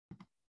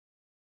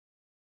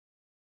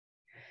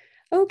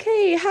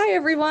Okay, hi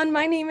everyone.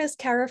 My name is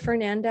Cara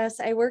Fernandez.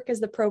 I work as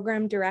the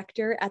program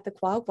director at the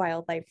Quag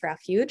Wildlife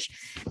Refuge,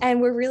 and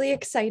we're really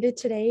excited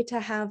today to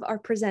have our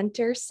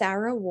presenter,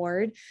 Sarah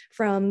Ward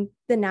from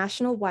the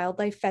National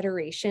Wildlife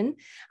Federation,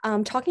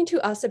 talking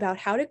to us about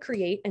how to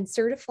create and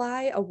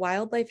certify a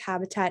wildlife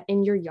habitat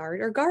in your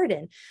yard or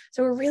garden.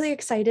 So we're really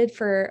excited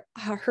for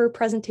her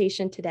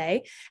presentation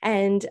today.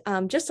 And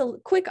just a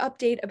quick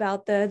update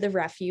about the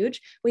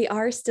refuge. We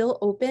are still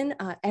open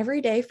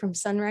every day from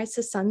sunrise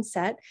to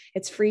sunset.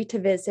 It's free to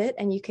visit,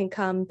 and you can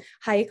come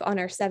hike on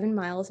our 7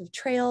 miles of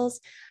trails.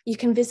 You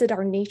can visit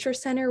our nature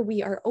center.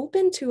 We are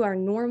open to our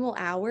normal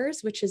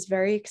hours, which is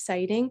very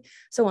exciting.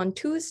 So on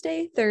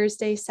Tuesday,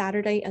 Thursday,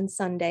 Saturday, and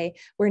Sunday,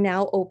 we're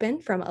now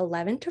open from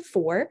 11 to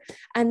 4.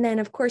 And then,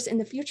 of course, in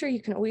the future,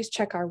 you can always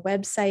check our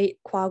website,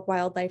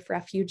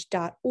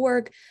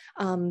 quagwildliferefuge.org,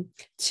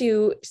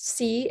 to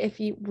see if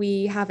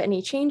we have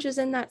any changes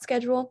in that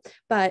schedule.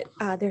 But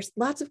there's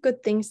lots of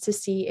good things to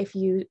see if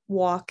you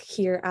walk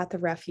here at the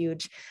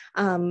refuge.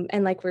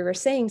 And like we were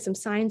saying, some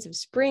signs of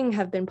spring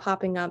have been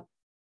popping up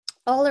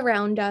all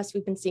around us.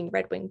 We've been seeing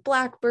red-winged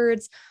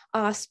blackbirds,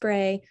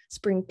 osprey,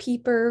 spring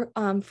peeper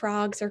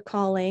frogs are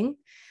calling.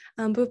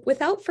 But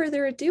without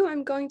further ado,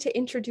 I'm going to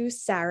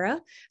introduce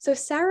Sarah. So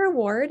Sarah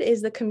Ward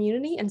is the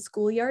Community and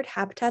Schoolyard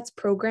Habitats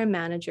Program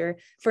Manager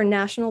for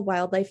National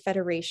Wildlife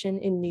Federation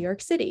in New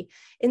York City.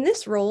 In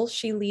this role,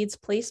 she leads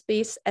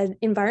place-based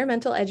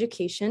environmental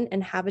education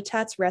and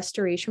habitats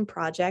restoration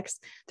projects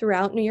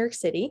throughout New York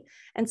City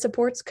and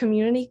supports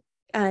community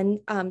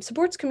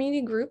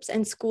groups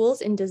and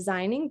schools in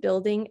designing,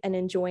 building, and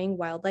enjoying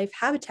wildlife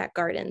habitat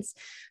gardens.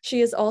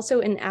 She is also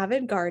an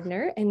avid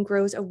gardener and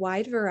grows a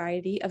wide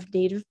variety of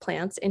native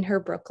plants in her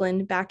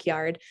Brooklyn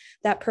backyard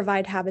that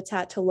provide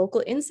habitat to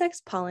local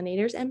insects,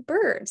 pollinators, and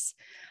birds.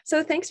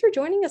 So thanks for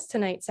joining us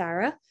tonight,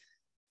 Sarah.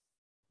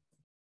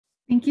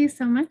 Thank you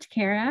so much,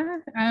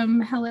 Cara.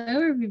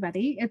 Hello,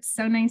 everybody. It's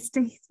so nice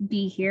to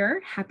be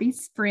here. Happy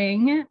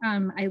spring.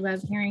 I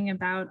love hearing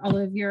about all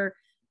of your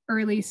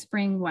early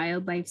spring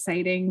wildlife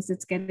sightings.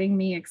 It's getting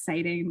me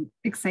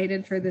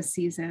excited for this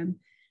season.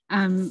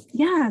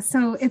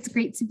 So it's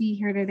great to be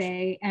here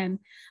today. And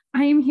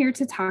I am here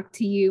to talk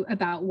to you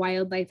about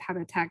wildlife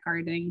habitat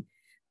gardening.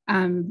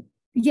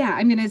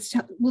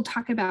 We'll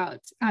talk about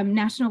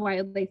National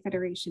Wildlife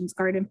Federation's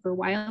Garden for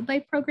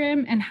Wildlife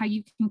program and how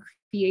you can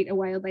create a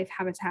wildlife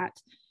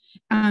habitat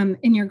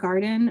in your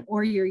garden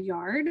or your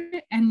yard,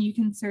 and you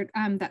can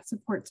that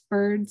supports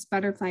birds,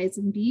 butterflies,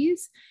 and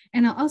bees.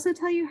 And I'll also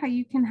tell you how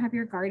you can have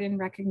your garden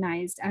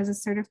recognized as a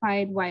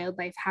certified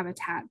wildlife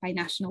habitat by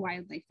National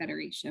Wildlife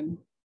Federation.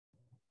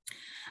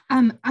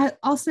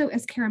 Also,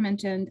 as Cara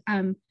mentioned,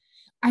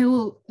 I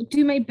will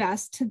do my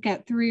best to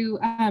get through,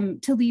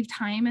 to leave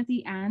time at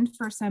the end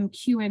for some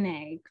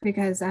Q&A,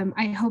 because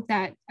I hope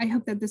that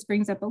this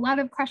brings up a lot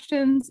of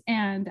questions,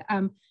 and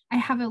I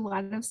have a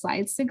lot of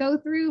slides to go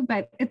through,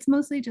 but it's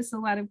mostly just a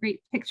lot of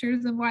great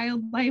pictures of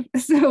wildlife.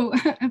 So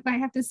if I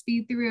have to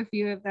speed through a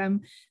few of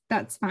them,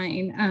 that's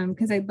fine,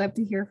 because I'd love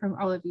to hear from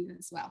all of you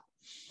as well.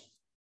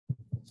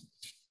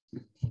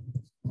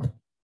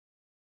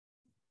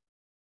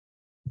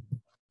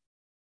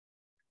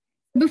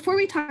 Before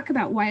we talk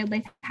about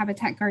wildlife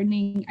habitat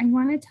gardening, I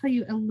want to tell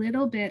you a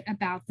little bit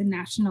about the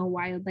National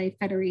Wildlife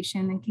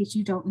Federation in case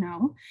you don't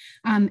know.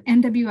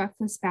 NWF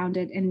was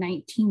founded in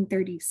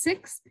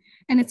 1936,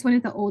 and it's one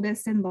of the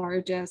oldest and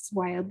largest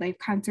wildlife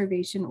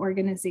conservation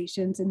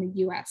organizations in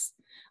the US.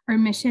 Our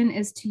mission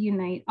is to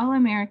unite all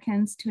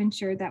Americans to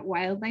ensure that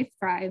wildlife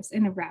thrives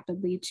in a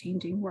rapidly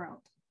changing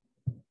world.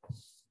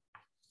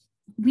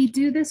 We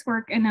do this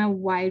work in a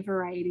wide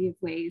variety of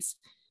ways.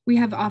 We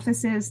have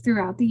offices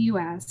throughout the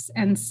US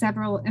and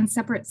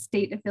separate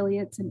state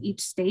affiliates in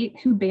each state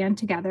who band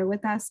together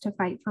with us to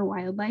fight for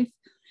wildlife.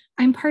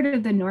 I'm part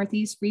of the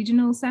Northeast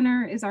Regional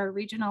Center, is our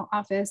regional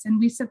office, and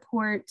we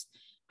support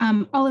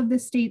all of the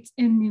states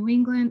in New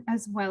England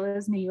as well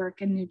as New York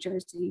and New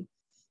Jersey.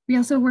 We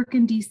also work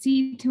in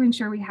DC to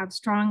ensure we have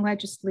strong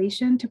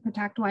legislation to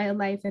protect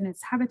wildlife and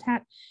its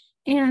habitat.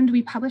 And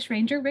we publish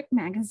Ranger Rick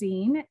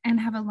magazine and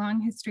have a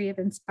long history of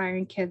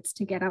inspiring kids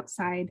to get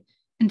outside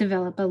and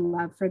develop a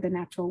love for the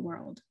natural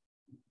world.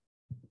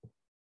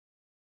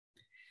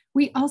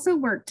 We also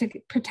work to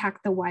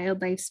protect the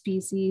wildlife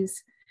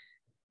species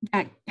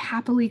that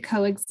happily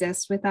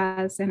coexist with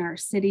us in our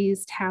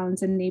cities,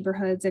 towns, and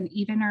neighborhoods, and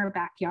even our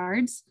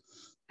backyards.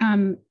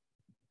 And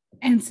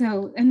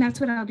that's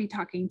what I'll be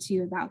talking to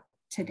you about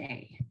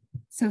today.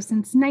 So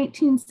since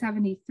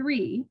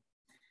 1973,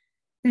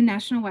 the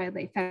National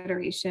Wildlife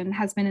Federation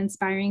has been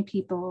inspiring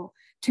people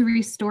to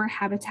restore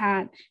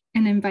habitat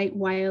and invite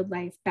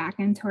wildlife back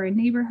into our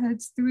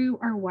neighborhoods through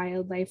our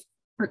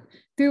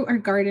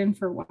Garden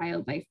for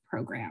Wildlife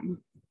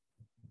program.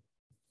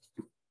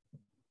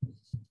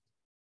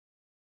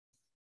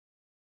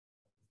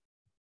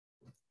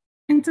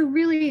 And so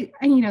really,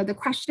 the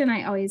question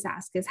I always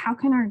ask is, how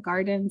can our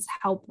gardens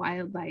help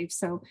wildlife?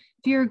 So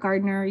if you're a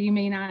gardener, you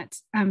may not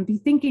be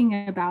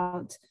thinking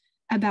about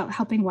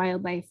helping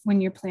wildlife when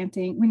you're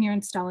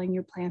installing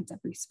your plants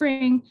every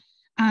spring.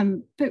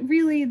 But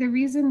really the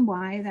reason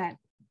why that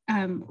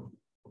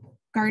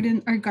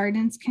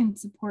gardens can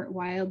support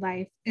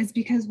wildlife is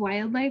because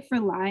wildlife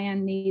rely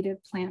on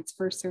native plants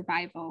for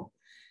survival.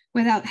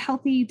 Without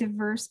healthy,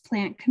 diverse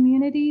plant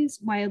communities,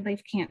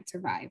 wildlife can't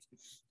survive.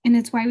 And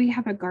it's why we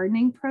have a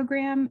gardening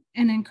program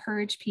and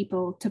encourage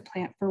people to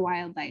plant for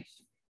wildlife.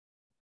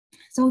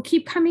 So we'll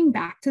keep coming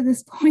back to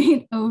this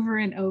point over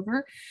and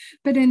over,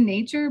 but in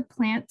nature,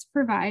 plants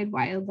provide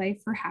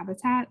wildlife for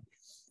habitat.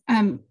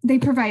 They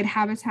provide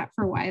habitat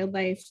for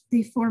wildlife.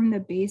 They form the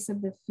base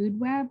of the food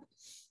web.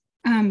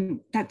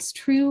 That's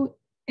true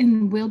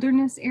in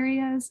wilderness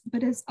areas,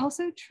 but it's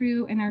also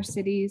true in our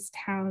cities,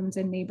 towns,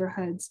 and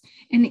neighborhoods,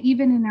 and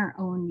even in our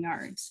own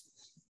yards.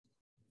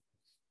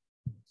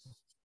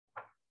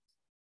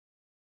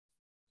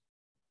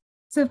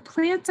 So if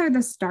plants are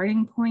the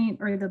starting point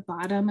or the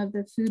bottom of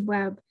the food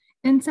web,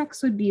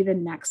 insects would be the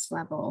next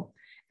level.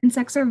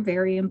 Insects are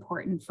very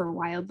important for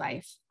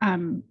wildlife.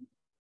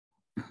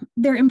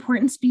 They're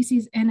important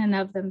species in and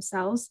of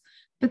themselves,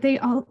 but they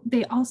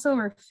also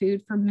are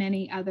food for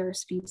many other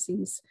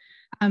species.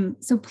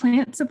 So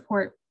plants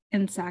support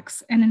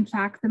insects. And in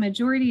fact, the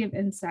majority of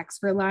insects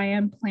rely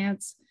on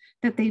plants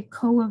that they've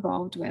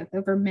co-evolved with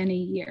over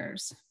many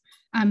years.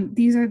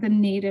 These are the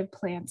native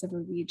plants of a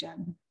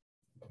region.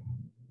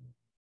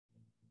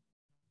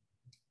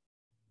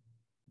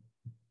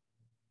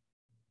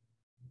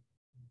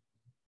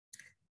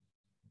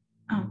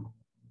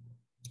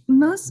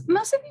 Most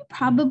of you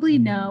probably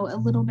know a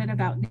little bit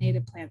about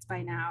native plants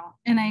by now.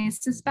 And I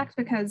suspect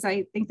because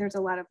I think there's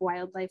a lot of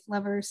wildlife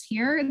lovers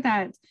here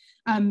that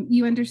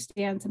you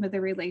understand some of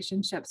the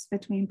relationships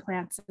between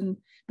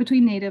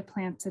native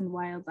plants and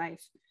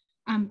wildlife.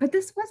 But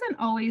this wasn't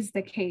always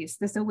the case.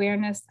 This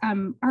awareness,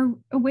 our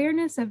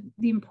awareness of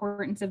the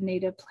importance of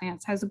native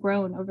plants has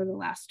grown over the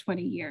last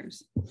 20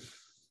 years.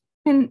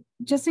 And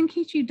just in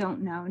case you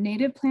don't know,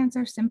 native plants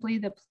are simply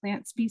the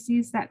plant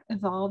species that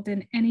evolved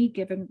in any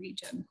given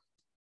region.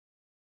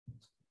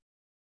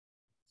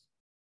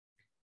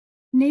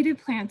 Native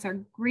plants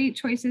are great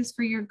choices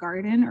for your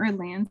garden or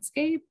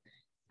landscape.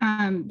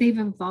 They've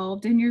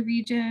evolved in your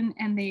region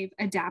and they've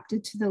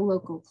adapted to the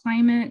local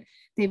climate.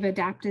 They've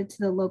adapted to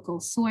the local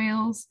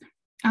soils.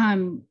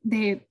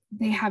 They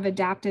have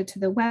adapted to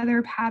the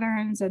weather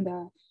patterns and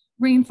the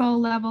rainfall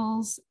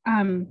levels.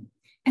 And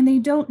they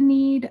don't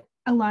need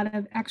a lot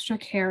of extra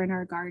care in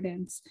our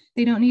gardens.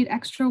 They don't need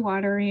extra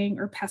watering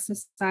or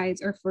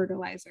pesticides or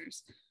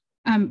fertilizers.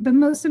 But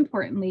most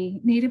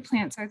importantly, native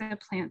plants are the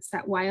plants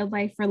that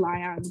wildlife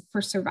rely on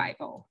for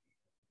survival.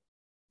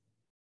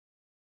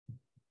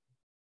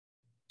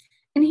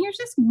 And here's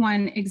just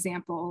one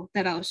example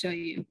that I'll show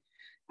you,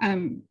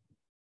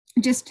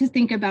 just to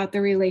think about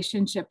the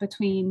relationship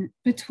between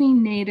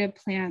native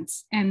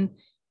plants and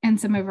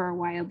some of our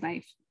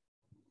wildlife.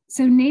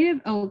 So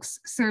native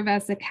oaks serve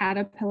as the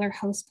caterpillar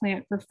host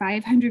plant for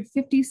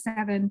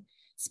 557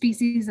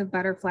 species of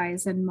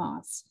butterflies and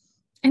moths.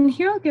 And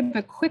here I'll give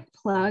a quick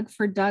plug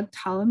for Doug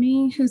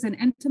Ptolemy, who's an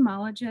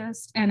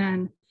entomologist and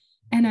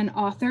an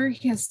author.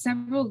 He has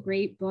several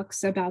great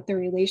books about the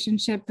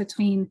relationship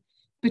between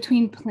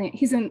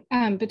plants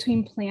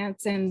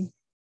and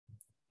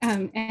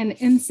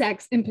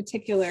insects in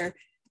particular.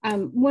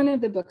 One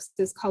of the books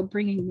is called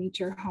Bringing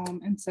Nature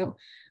Home. And so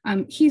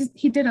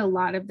he did a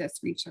lot of this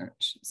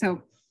research.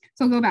 So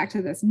I'll go back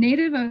to this.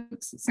 Native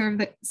oaks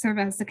serve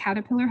as the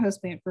caterpillar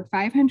host plant for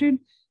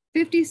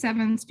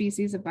 557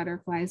 species of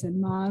butterflies and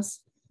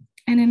moths.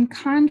 And in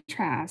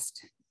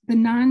contrast, the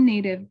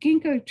non-native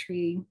ginkgo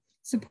tree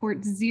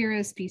supports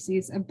 0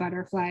 species of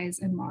butterflies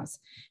and moths.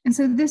 And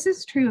so this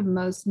is true of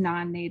most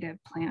non-native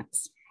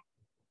plants.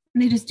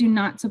 They just do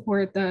not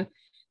support the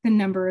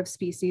number of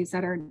species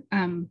that our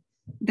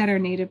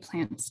native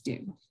plants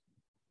do.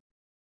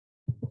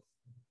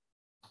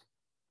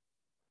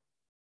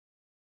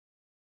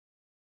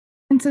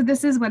 And so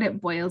this is what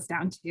it boils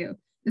down to,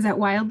 is that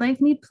wildlife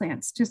need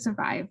plants to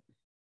survive.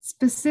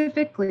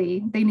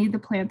 Specifically, they need the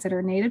plants that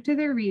are native to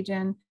their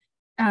region,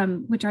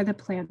 which are the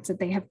plants that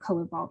they have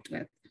co-evolved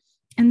with.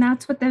 And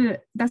that's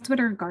what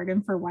our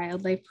Garden for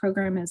Wildlife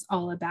program is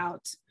all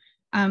about.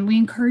 We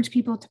encourage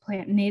people to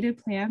plant native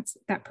plants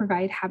that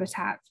provide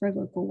habitat for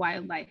local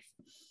wildlife.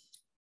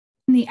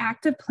 And the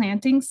act of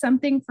planting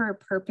something for a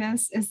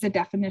purpose is the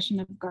definition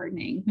of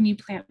gardening. When you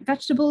plant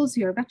vegetables,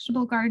 you're a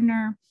vegetable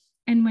gardener.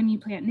 And when you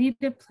plant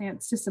native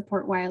plants to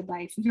support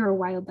wildlife, you're a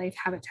wildlife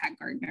habitat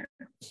gardener.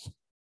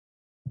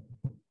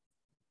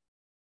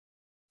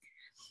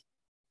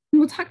 I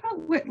want to talk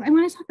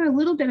a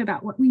little bit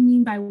about what we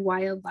mean by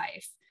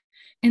wildlife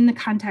in the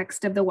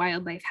context of the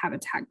wildlife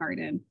habitat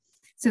garden.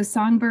 So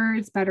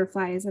songbirds,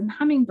 butterflies, and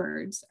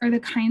hummingbirds are the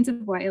kinds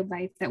of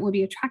wildlife that will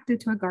be attracted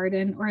to a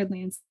garden or a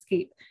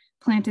landscape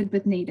planted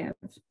with native.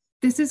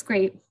 This is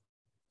great.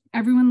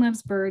 Everyone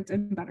loves birds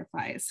and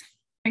butterflies.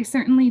 I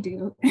certainly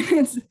do.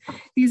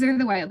 These are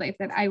the wildlife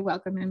that I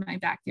welcome in my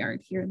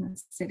backyard here in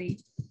the city.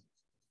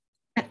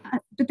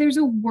 But there's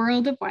a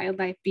world of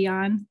wildlife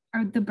beyond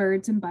the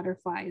birds and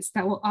butterflies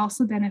that will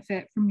also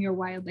benefit from your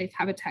wildlife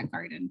habitat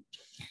garden.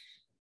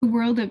 The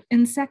world of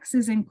insects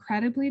is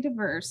incredibly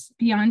diverse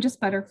beyond just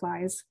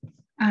butterflies.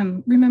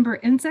 Remember,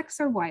 insects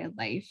are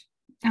wildlife,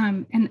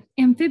 and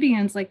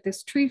amphibians like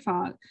this tree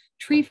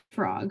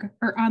frog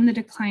are on the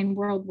decline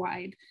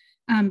worldwide,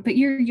 but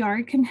your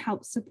yard can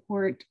help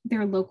support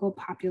their local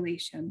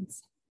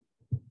populations.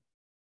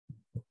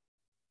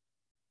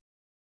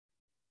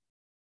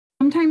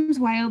 Sometimes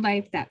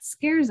wildlife that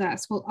scares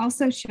us will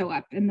also show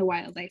up in the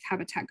wildlife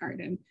habitat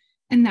garden,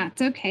 and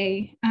that's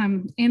okay.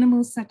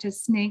 Animals such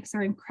as snakes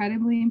are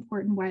incredibly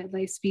important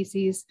wildlife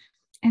species,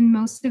 and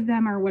most of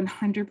them are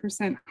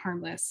 100%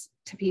 harmless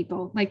to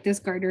people, like this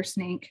garter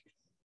snake.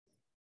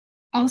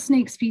 All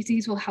snake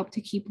species will help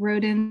to keep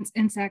rodents,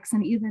 insects,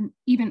 and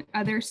even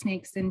other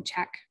snakes in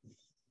check.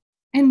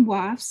 And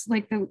wasps,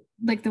 like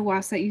the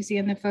wasps that you see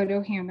in the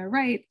photo here on the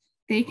right,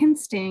 they can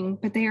sting,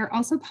 but they are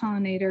also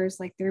pollinators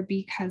like their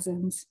bee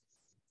cousins.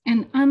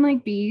 And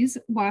unlike bees,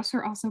 wasps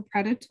are also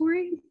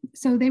predatory,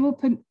 so they will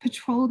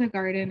patrol the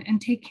garden and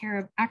take care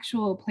of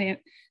actual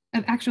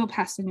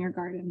pests in your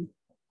garden.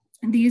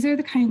 And these are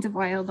the kinds of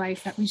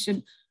wildlife that we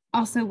should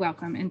also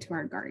welcome into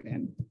our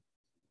garden.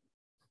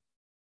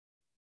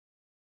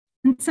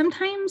 And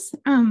sometimes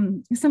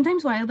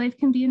wildlife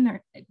can be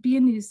a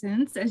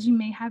nuisance, as you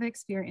may have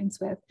experience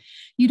with.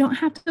 You don't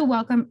have to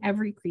welcome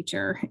every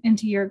creature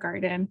into your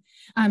garden.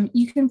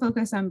 You can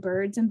focus on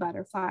birds and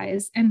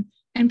butterflies and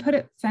put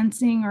up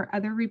fencing or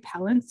other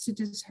repellents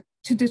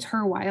to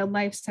deter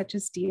wildlife such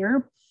as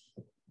deer.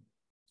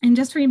 And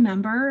just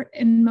remember,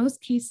 in most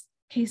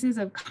cases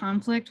of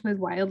conflict with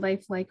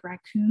wildlife like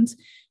raccoons,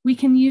 we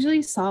can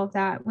usually solve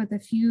that with a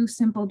few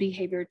simple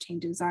behavior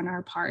changes on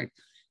our part.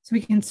 So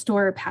we can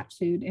store pet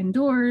food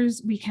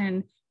indoors, we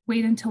can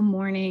wait until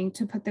morning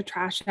to put the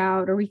trash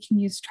out, or we can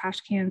use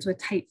trash cans with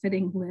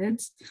tight-fitting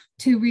lids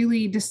to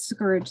really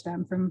discourage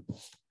them from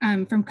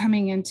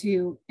coming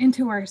into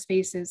our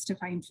spaces to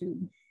find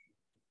food.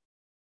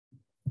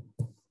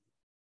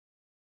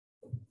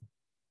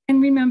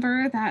 And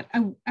remember that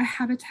a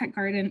habitat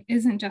garden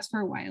isn't just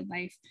for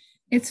wildlife,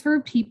 it's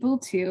for people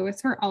too,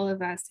 it's for all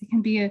of us. It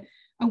can be a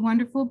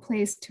wonderful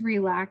place to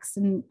relax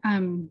and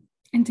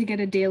to get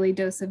a daily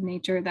dose of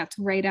nature that's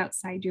right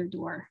outside your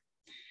door.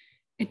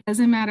 It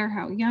doesn't matter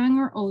how young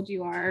or old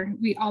you are,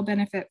 we all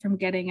benefit from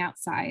getting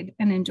outside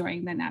and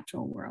enjoying the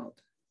natural world.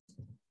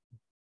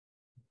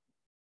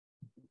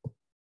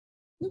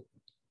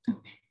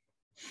 Okay.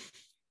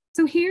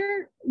 So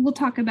here we'll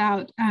talk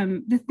about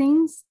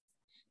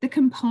the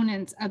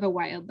components of a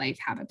wildlife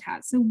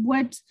habitat. So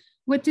what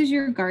does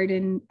your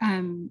garden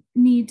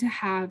need to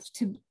have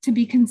to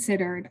be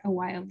considered a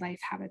wildlife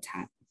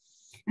habitat?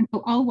 And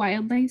so all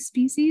wildlife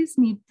species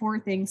need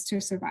 4 things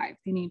to survive.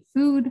 They need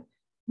food,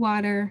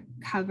 water,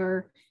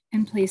 cover,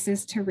 and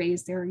places to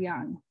raise their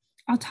young.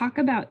 I'll talk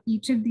about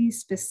each of these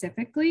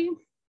specifically.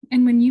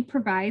 And when you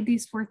provide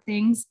these 4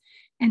 things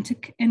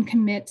and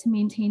commit to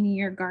maintaining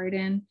your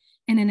garden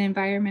in an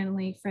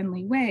environmentally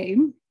friendly way,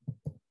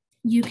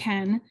 you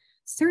can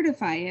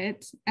certify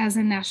it as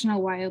a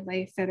National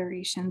Wildlife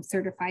Federation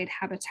certified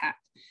habitat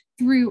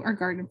through our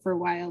Garden for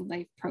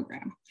Wildlife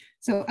program.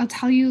 So I'll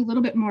tell you a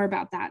little bit more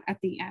about that at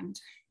the end.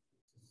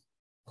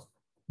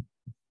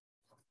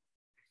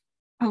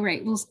 All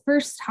right, we'll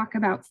first talk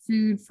about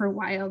food for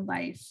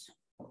wildlife.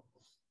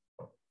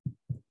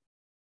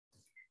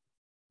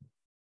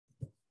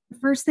 The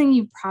first thing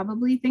you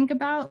probably think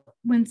about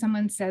when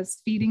someone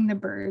says feeding the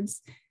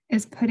birds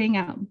is putting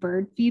out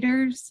bird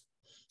feeders.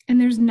 And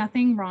there's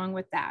nothing wrong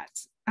with that.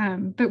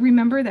 But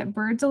remember that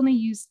birds only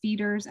use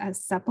feeders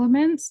as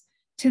supplements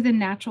to the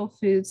natural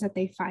foods that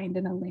they find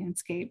in a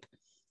landscape.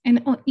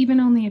 And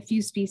even only a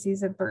few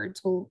species of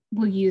birds will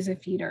use a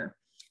feeder.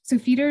 So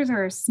feeders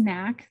are a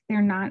snack,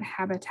 they're not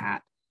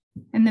habitat.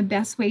 And the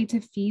best way to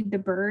feed the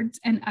birds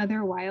and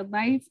other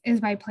wildlife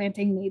is by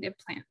planting native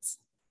plants.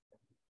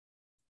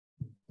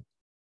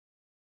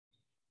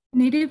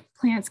 Native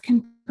plants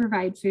can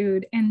provide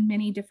food in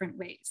many different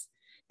ways.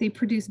 They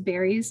produce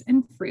berries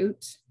and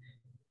fruit.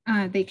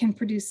 They can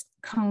produce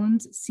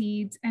cones,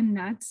 seeds, and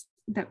nuts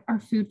that are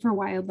food for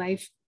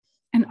wildlife.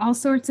 And all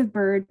sorts of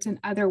birds and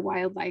other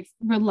wildlife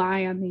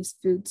rely on these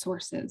food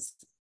sources.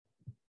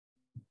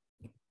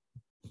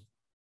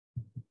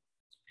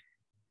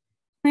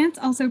 Plants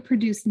also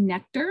produce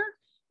nectar,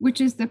 which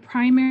is the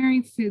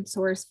primary food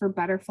source for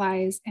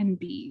butterflies and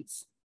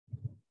bees.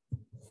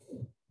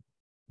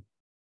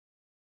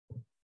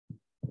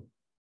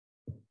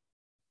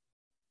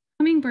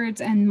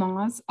 Hummingbirds and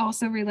moths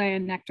also rely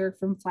on nectar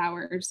from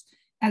flowers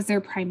as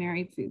their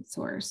primary food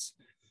source.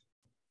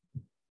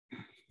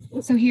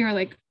 So here are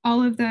like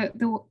all of the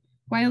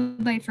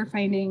wildlife are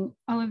finding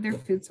all of their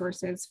food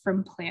sources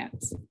from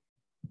plants.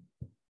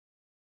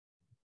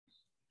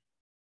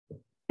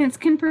 Plants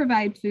can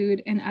provide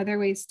food in other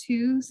ways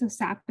too. So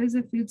sap is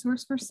a food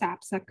source for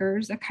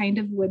sapsuckers, a kind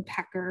of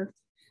woodpecker.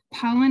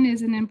 Pollen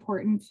is an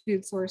important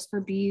food source for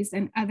bees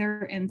and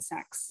other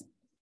insects.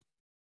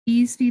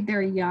 Bees feed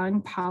their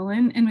young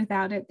pollen, and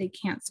without it, they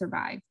can't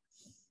survive.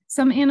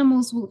 Some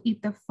animals will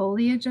eat the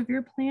foliage of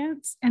your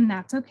plants, and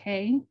that's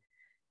okay.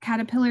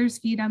 Caterpillars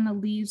feed on the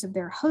leaves of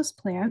their host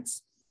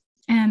plants,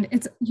 And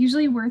it's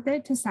usually worth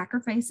it to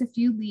sacrifice a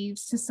few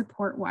leaves to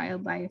support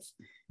wildlife.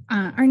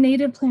 Our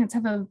native plants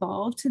have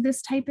evolved to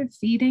this type of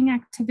feeding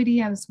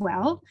activity as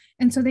well.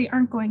 And so they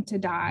aren't going to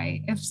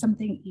die if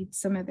something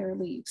eats some of their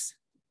leaves.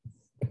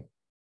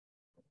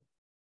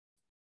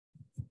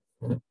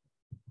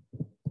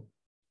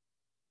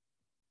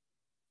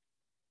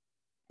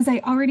 As I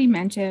already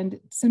mentioned,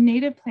 so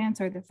native plants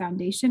are the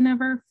foundation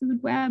of our food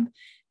web,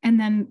 and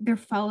then they're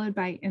followed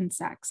by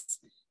insects.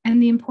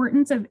 And the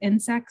importance of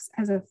insects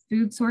as a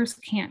food source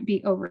can't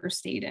be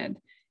overstated.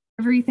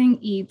 Everything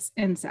eats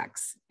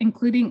insects,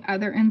 including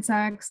other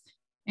insects,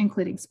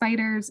 including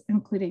spiders,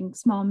 including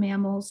small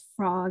mammals,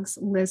 frogs,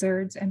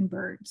 lizards, and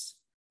birds.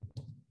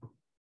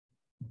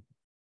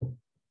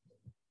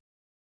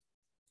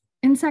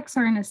 Insects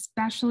are an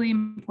especially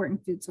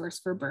important food source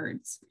for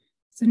birds.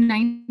 So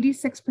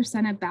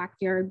 96% of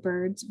backyard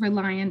birds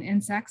rely on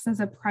insects as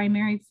a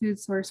primary food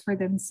source for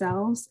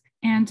themselves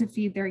and to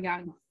feed their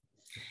young.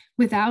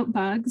 Without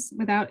bugs,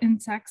 without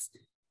insects,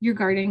 your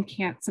garden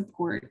can't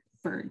support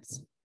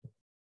birds.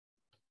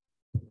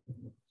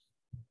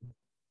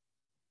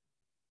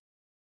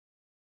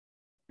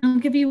 I'll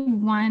give you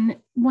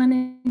one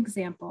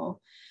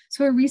example.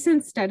 So a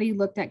recent study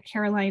looked at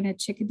Carolina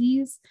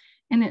chickadees,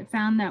 and it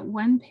found that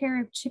one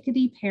pair of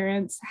chickadee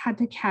parents had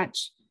to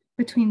catch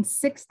between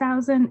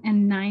 6,000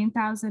 and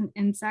 9,000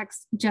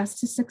 insects just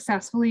to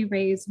successfully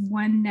raise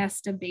one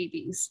nest of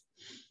babies.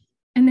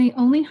 And they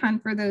only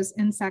hunt for those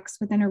insects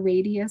within a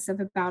radius of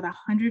about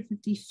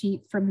 150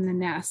 feet from the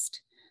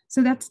nest.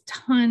 So that's a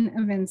ton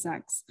of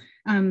insects.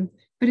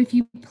 But if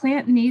you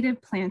plant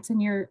native plants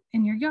in your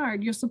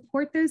yard, you'll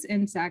support those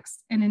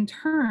insects, and in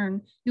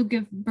turn, you'll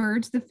give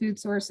birds the food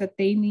source that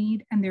they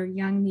need and their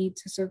young need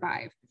to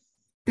survive.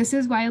 This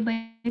is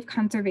wildlife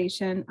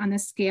conservation on the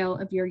scale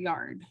of your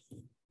yard.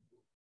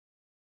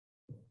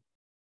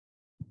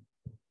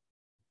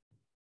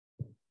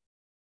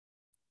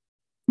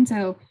 And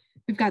so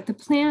we've got the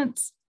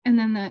plants and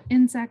then the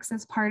insects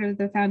as part of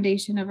the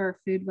foundation of our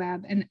food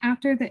web. And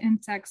after the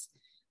insects,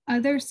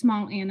 other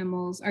small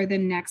animals are the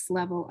next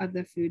level of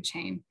the food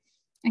chain.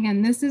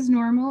 Again, this is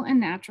normal and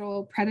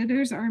natural.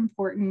 Predators are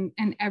important,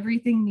 and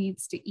everything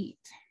needs to eat.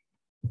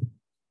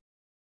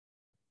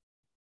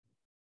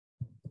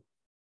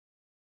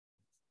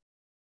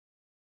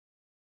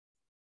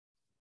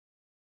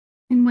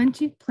 And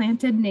once you've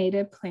planted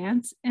native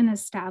plants and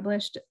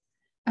established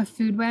a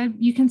food web,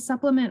 you can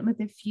supplement with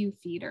a few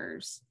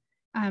feeders.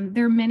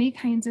 There are many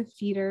kinds of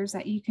feeders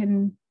that you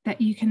can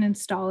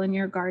install in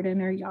your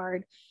garden or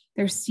yard.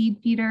 There's seed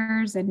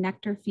feeders and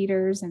nectar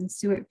feeders and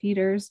suet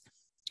feeders.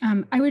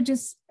 I would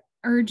just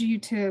urge you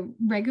to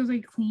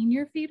regularly clean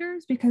your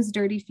feeders because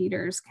dirty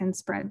feeders can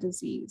spread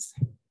disease.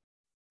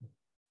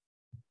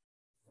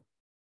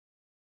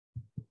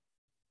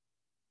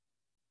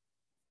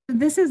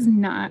 This is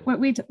not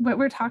what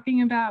we're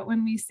talking about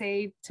when we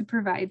say to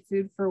provide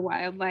food for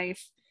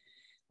wildlife.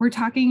 We're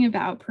talking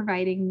about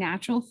providing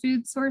natural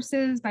food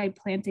sources by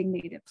planting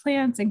native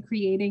plants and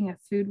creating a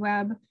food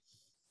web.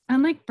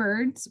 Unlike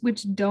birds,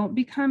 which don't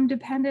become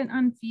dependent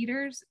on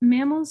feeders,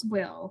 mammals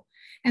will,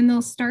 and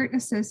they'll start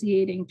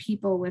associating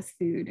people with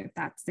food if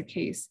that's the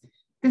case.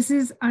 This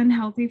is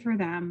unhealthy for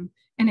them,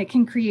 and it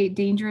can create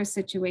dangerous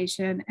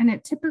situation, and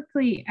it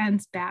typically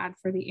ends bad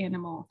for the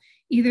animal,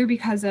 either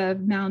because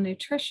of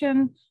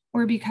malnutrition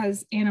or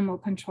because animal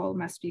control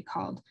must be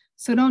called.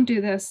 So don't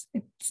do this.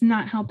 It's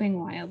not helping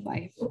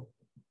wildlife.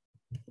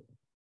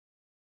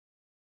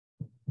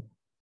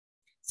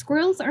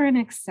 Squirrels are an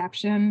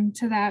exception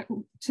to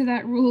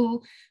that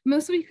rule,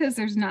 mostly because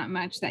there's not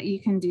much that you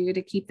can do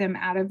to keep them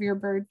out of your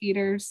bird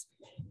feeders.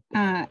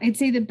 I'd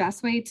say the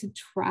best way to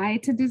try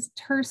to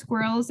deter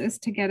squirrels is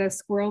to get a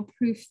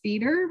squirrel-proof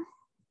feeder.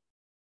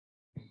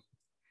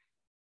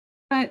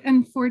 But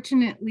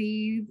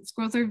unfortunately,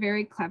 squirrels are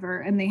very clever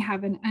and they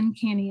have an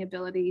uncanny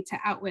ability to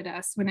outwit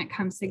us when it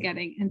comes to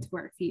getting into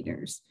our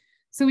feeders.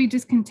 So we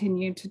just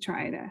continue to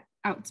try to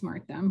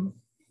outsmart them.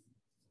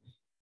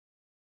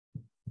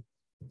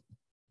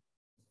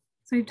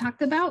 So we've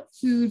talked about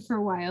food for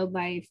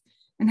wildlife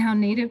and how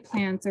native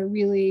plants are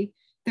really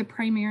the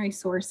primary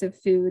source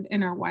of food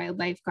in our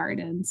wildlife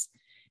gardens.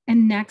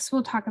 And next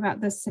we'll talk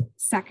about the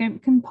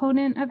second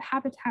component of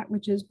habitat,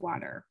 which is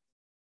water.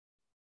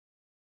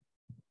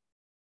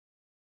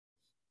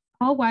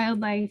 All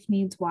wildlife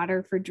needs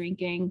water for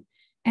drinking.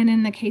 And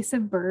in the case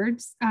of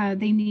birds,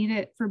 they need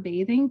it for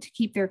bathing to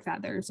keep their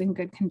feathers in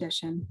good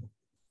condition.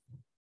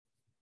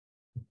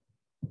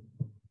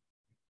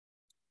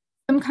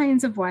 Some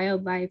kinds of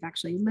wildlife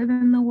actually live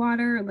in the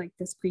water, like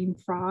this green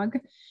frog.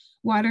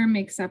 Water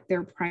makes up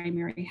their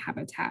primary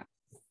habitat.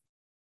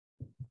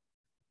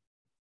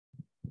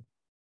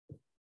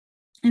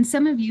 And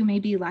some of you may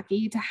be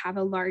lucky to have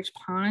a large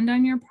pond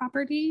on your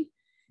property.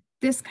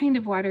 This kind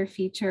of water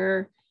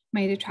feature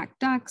might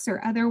attract ducks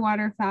or other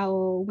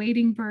waterfowl,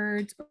 wading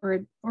birds,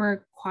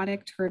 or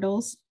aquatic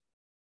turtles.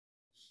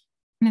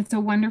 And it's a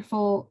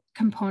wonderful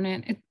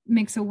component. It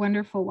makes a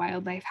wonderful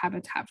wildlife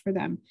habitat for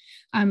them.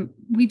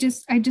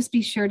 I'd just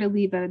be sure to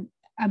leave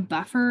a a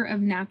buffer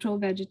of natural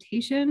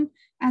vegetation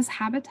as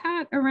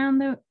habitat around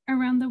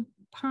the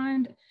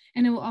pond,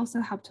 and it will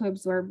also help to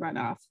absorb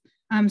runoff.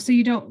 So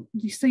you don't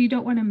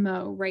want to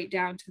mow right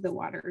down to the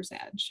water's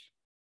edge.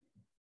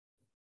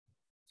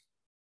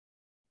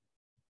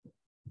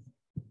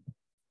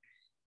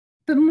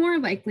 But more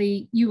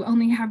likely, you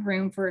only have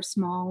room for a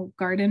small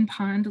garden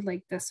pond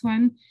like this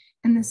one,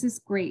 and this is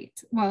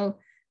great. Well,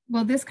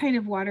 this kind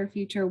of water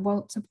feature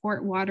won't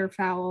support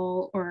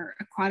waterfowl or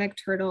aquatic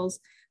turtles,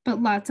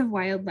 but lots of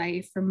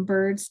wildlife, from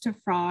birds to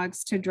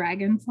frogs to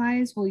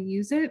dragonflies, will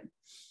use it.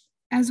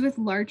 As with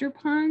larger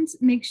ponds,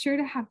 make sure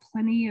to have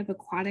plenty of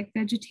aquatic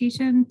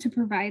vegetation to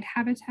provide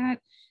habitat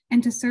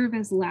and to serve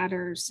as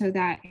ladders so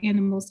that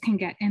animals can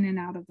get in and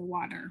out of the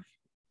water.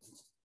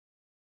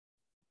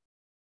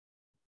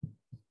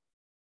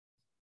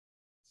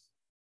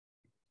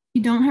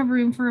 You don't have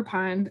room for a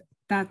pond,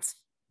 that's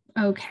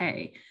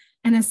okay.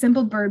 And a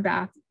simple bird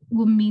bath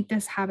will meet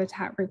this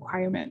habitat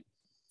requirement.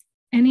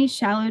 Any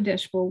shallow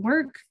dish will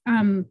work.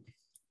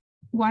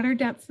 Water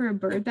depth for a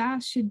bird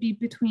bath should be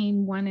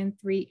between 1 and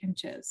 3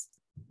 inches.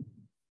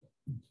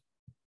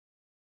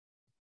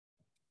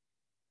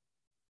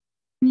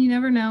 You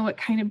never know what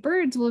kind of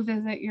birds will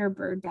visit your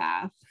bird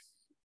bath.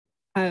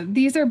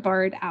 These are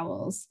barred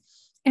owls.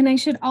 And I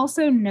should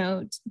also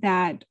note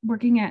that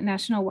working at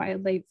National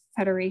Wildlife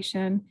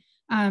Federation,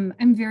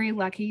 I'm very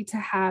lucky to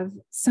have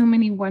so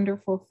many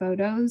wonderful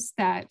photos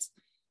that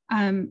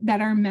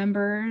our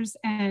members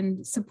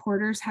and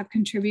supporters have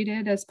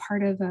contributed as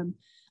part of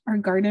our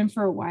Garden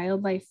for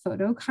Wildlife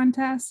photo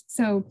contest.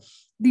 So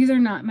these are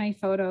not my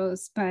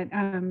photos, but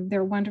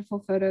they're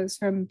wonderful photos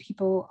from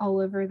people all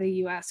over the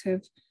US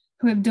who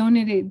have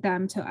donated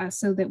them to us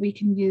so that we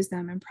can use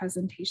them in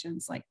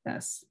presentations like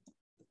this.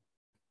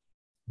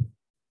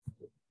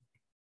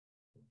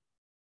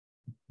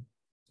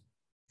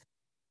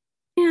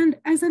 And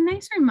as a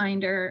nice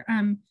reminder,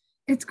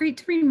 it's great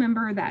to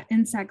remember that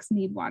insects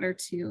need water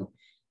too.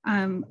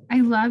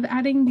 I love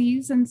adding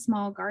these in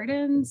small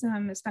gardens,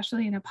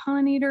 especially in a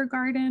pollinator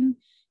garden.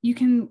 You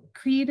can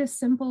create a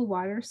simple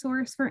water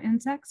source for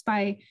insects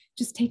by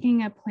just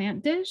taking a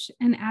plant dish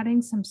and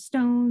adding some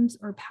stones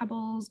or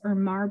pebbles or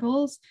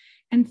marbles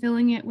and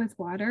filling it with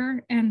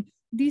water. And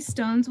these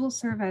stones will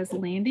serve as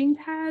landing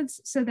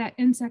pads so that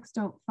insects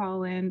don't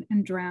fall in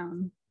and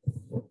drown.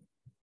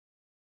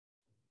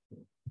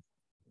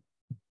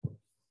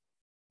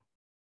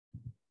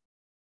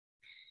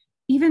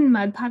 Even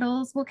mud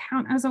puddles will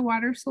count as a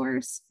water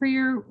source for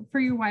your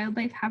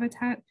wildlife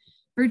habitat.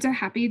 Birds are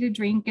happy to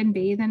drink and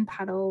bathe in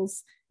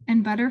puddles,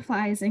 and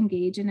butterflies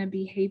engage in a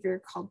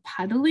behavior called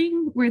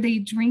puddling, where they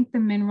drink the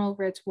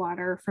mineral-rich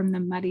water from the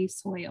muddy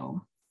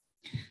soil.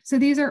 So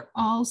these are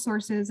all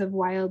sources of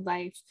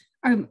wildlife,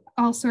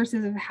 all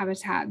sources of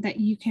habitat that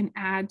you can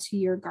add to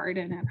your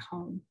garden at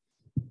home.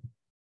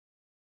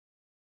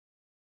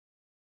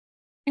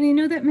 And I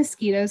know that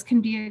mosquitoes can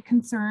be a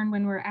concern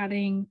when we're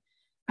adding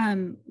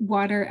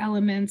water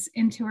elements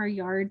into our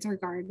yards or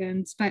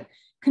gardens, but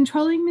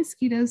controlling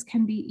mosquitoes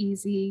can be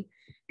easy.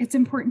 It's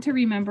important to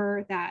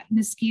remember that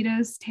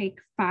mosquitoes take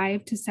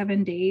 5 to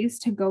 7 days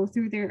to go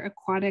through their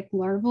aquatic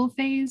larval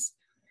phase.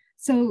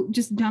 So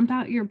just dump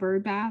out your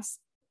bird baths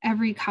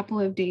every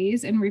couple of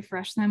days and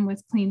refresh them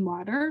with clean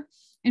water.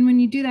 And when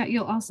you do that,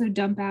 you'll also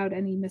dump out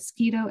any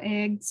mosquito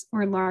eggs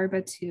or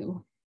larvae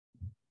too.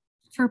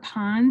 For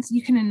ponds,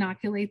 you can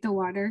inoculate the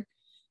water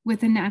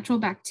with a natural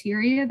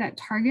bacteria that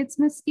targets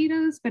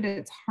mosquitoes, but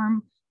it's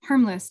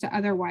harmless to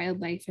other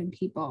wildlife and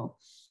people.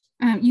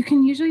 You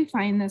can usually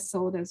find this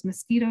sold as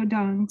mosquito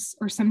dunks,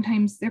 or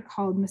sometimes they're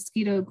called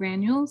mosquito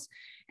granules,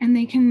 and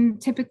they can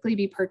typically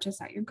be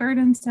purchased at your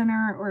garden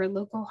center or a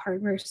local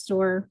hardware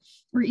store,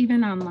 or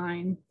even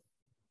online.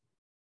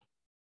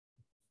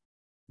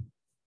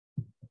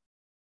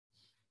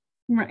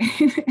 Right,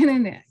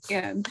 and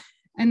again,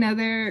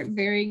 another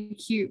very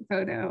cute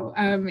photo,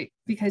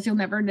 because you'll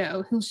never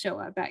know who'll show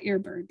up at your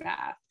bird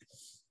bath.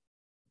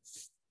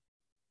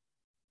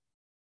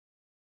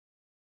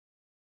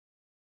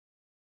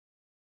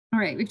 All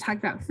right, we've talked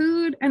about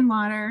food and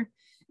water,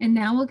 and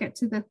now we'll get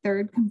to the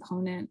third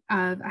component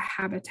of a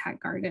habitat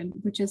garden,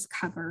 which is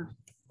cover.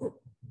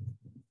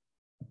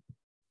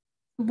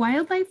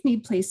 Wildlife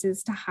need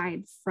places to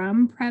hide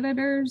from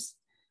predators,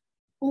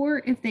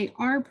 or if they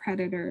are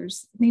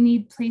predators, they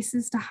need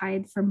places to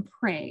hide from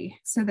prey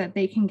so that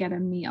they can get a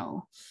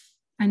meal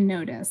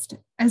unnoticed.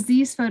 As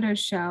these photos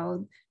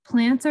show,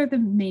 plants are the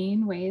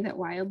main way that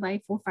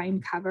wildlife will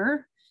find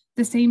cover.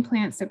 The same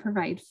plants that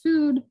provide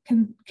food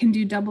can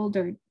do double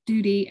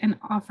duty and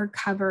offer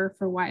cover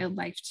for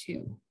wildlife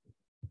too.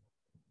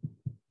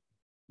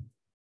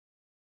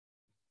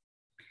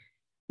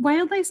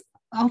 Wildlife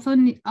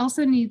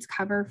also needs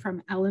cover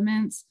from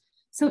elements.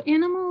 So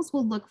animals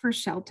will look for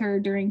shelter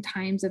during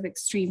times of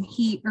extreme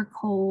heat or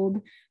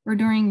cold, or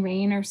during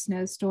rain or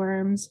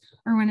snowstorms,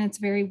 or when it's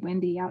very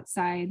windy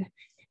outside.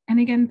 And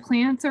again,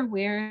 plants are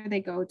where they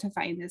go to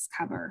find this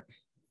cover.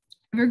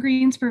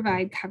 Evergreens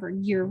provide cover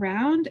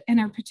year-round and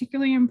are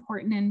particularly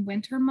important in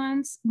winter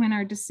months when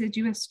our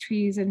deciduous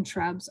trees and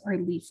shrubs are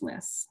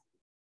leafless.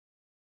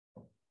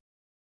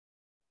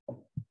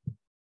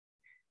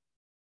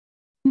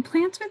 And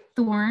plants with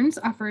thorns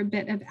offer a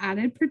bit of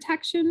added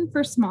protection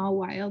for small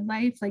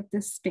wildlife like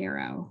the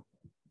sparrow.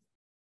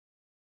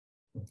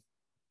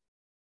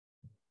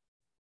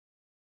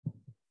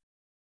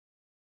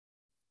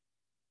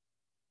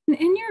 And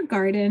in your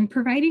garden,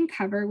 providing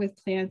cover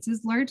with plants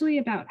is largely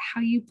about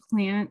how you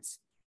plant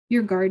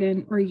your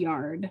garden or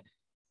yard.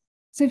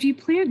 So if you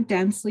plant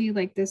densely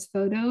like this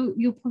photo,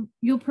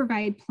 you'll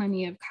provide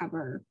plenty of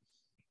cover.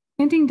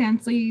 Planting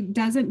densely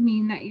doesn't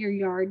mean that your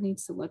yard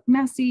needs to look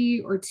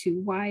messy or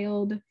too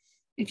wild.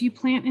 If you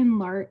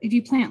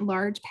plant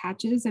large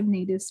patches of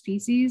native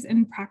species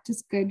and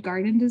practice good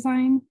garden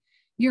design,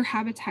 your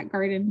habitat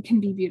garden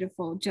can be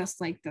beautiful, just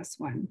like this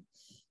one.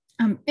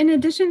 In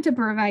addition to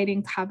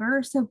providing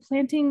cover, so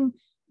planting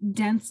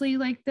densely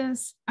like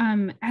this,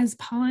 as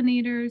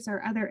pollinators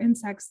or other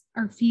insects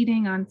are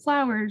feeding on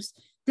flowers,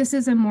 this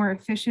is a more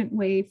efficient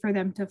way for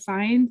them to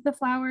find the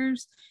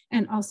flowers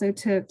and also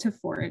to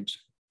forage.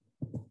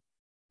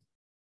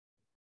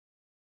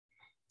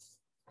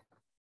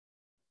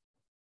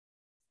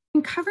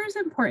 And cover is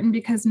important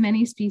because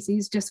many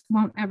species just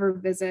won't ever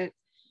visit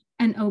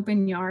an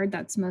open yard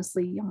that's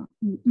mostly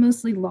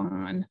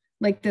lawn,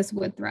 like this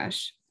wood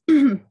thrush.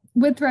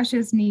 Wood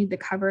thrushes need the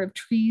cover of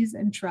trees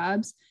and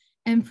shrubs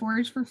and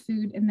forage for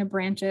food in the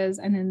branches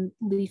and in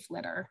leaf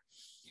litter.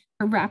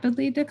 Are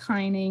rapidly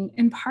declining,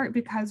 in part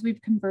because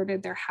we've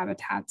converted their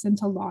habitats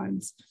into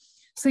lawns.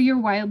 So your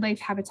wildlife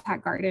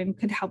habitat garden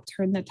could help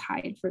turn the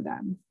tide for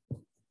them.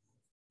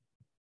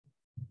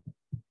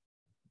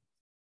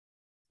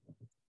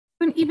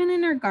 And even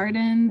in our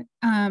garden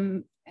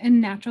and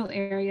natural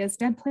areas,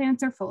 dead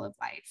plants are full of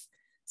life.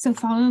 So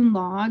fallen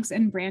logs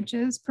and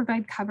branches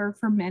provide cover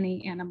for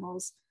many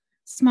animals.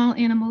 Small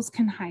animals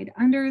can hide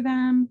under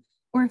them,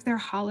 or if they're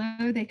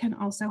hollow, they can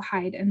also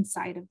hide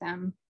inside of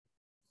them.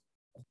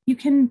 You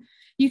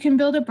can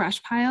build a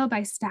brush pile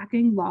by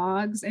stacking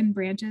logs and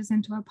branches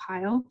into a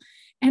pile,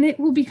 and it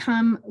will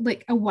become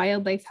like a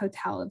wildlife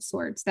hotel of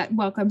sorts that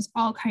welcomes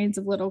all kinds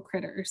of little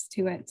critters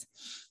to it.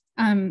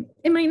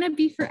 It might not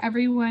be for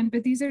everyone,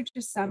 but these are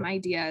just some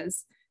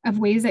ideas of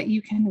ways that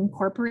you can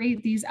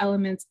incorporate these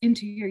elements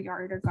into your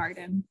yard or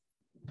garden.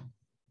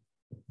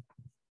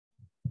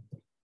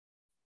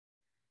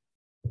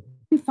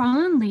 And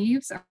fallen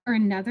leaves are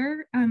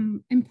another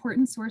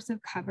important source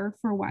of cover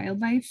for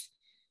wildlife.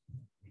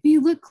 If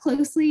you look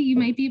closely, you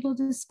might be able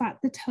to spot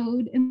the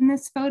toad in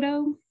this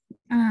photo.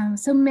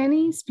 So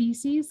many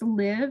species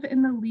live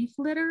in the leaf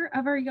litter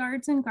of our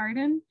yards and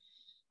garden.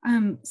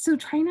 So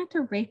try not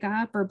to rake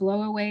up or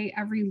blow away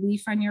every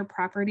leaf on your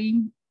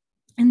property.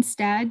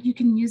 Instead, you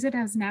can use it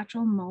as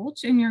natural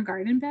mulch in your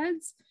garden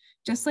beds,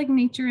 just like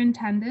nature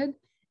intended,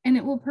 and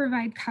it will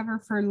provide cover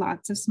for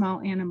lots of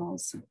small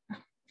animals.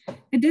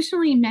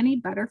 Additionally, many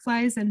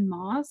butterflies and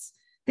moths,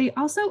 they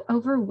also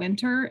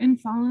overwinter in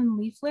fallen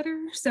leaf litter.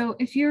 So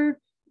if you're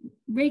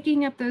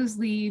raking up those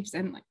leaves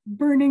and like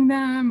burning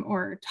them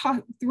or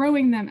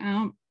throwing them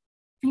out,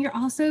 you're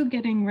also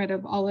getting rid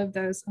of all of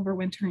those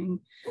overwintering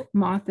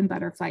moth and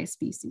butterfly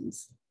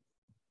species.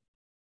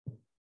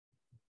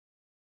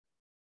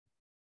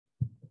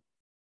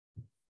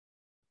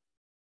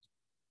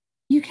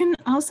 You can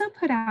also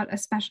put out a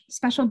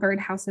special bird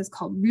houses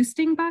called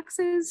roosting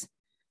boxes.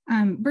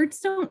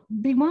 Birds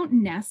won't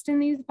nest in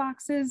these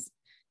boxes.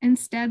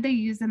 Instead, they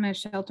use them as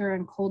shelter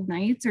on cold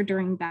nights or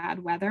during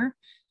bad weather.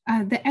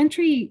 The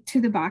entry to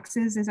the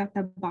boxes is at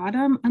the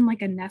bottom,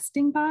 unlike a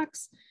nesting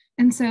box.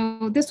 And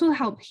so this will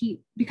help heat,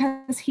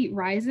 because heat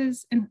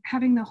rises, and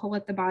having the hole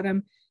at the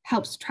bottom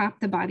helps trap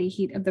the body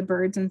heat of the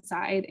birds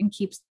inside and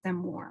keeps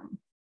them warm.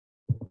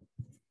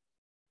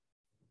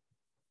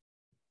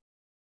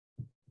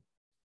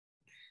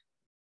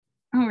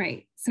 All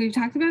right, so we've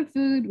talked about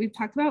food, we've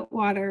talked about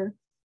water,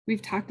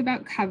 we've talked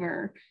about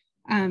cover,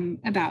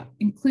 about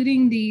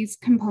including these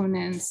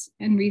components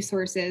and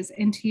resources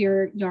into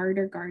your yard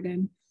or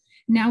garden.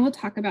 Now we'll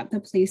talk about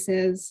the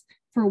places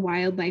for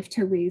wildlife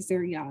to raise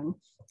their young.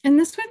 And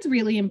this one's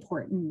really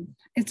important.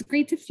 It's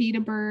great to feed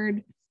a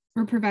bird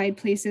or provide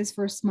places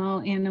for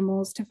small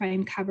animals to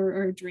find cover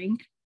or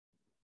drink.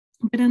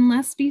 But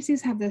unless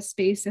species have the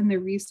space and the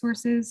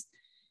resources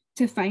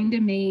to find a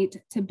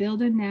mate, to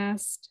build a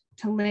nest,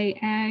 to lay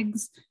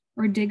eggs,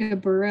 or dig a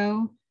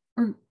burrow,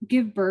 or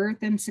give birth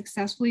and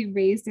successfully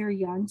raise their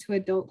young to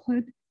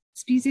adulthood,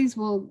 species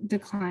will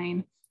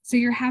decline. So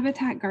your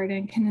habitat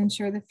garden can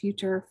ensure the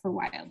future for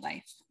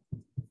wildlife.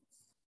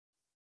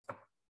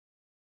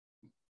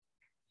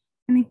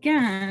 And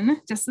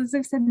again, just as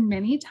I've said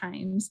many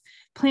times,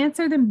 plants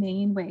are the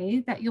main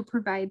way that you'll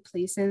provide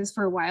places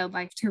for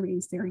wildlife to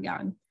raise their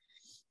young.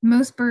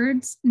 Most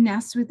birds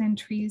nest within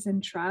trees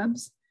and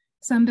shrubs.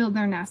 Some build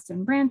their nests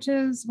in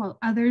branches, while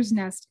others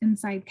nest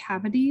inside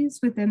cavities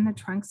within the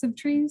trunks of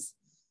trees.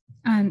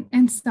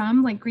 And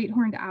some, like great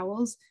horned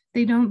owls,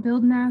 they don't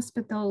build nests,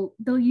 but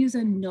they'll use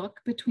a nook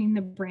between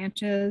the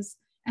branches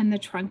and the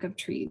trunk of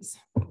trees.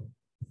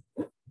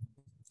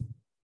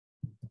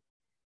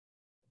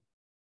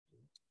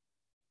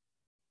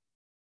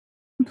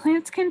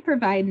 Plants can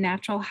provide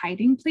natural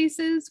hiding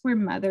places where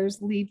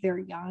mothers leave their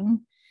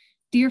young.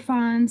 Deer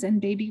fawns and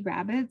baby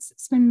rabbits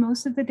spend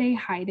most of the day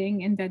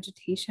hiding in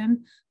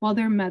vegetation while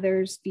their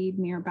mothers feed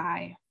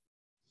nearby.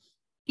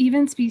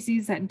 Even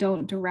species that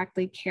don't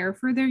directly care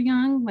for their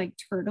young, like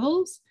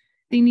turtles,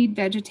 they need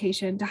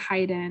vegetation to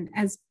hide in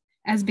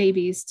as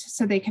babies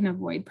so they can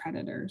avoid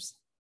predators.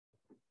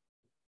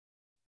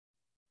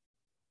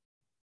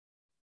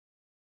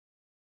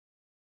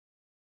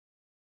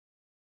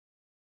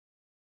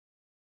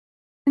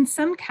 And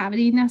some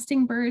cavity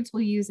nesting birds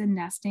will use a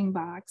nesting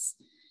box,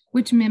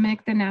 which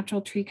mimic the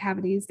natural tree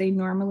cavities they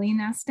normally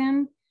nest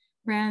in.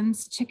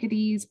 Wrens,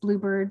 chickadees,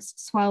 bluebirds,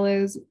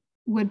 swallows,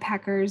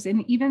 woodpeckers,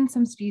 and even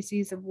some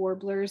species of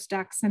warblers,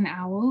 ducks, and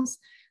owls,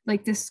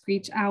 like the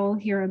screech owl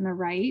here on the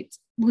right,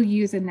 will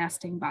use a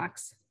nesting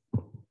box.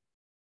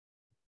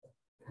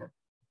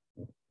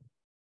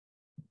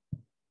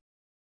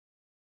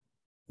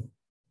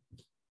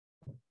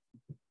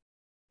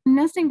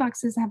 Nesting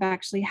boxes have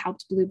actually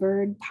helped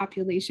bluebird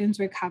populations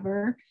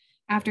recover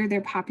after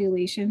their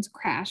populations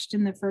crashed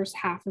in the first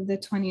half of the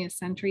 20th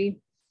century.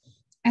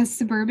 As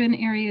suburban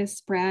areas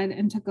spread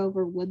and took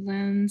over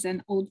woodlands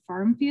and old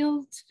farm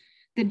fields,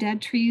 the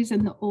dead trees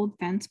and the old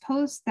fence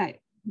posts that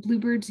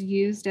bluebirds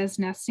used as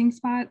nesting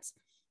spots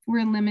were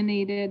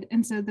eliminated,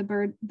 and so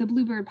the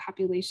bluebird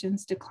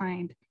populations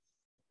declined.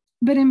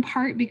 But in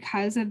part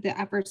because of the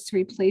efforts to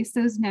replace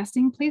those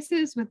nesting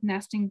places with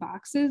nesting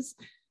boxes,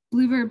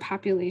 bluebird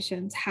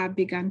populations have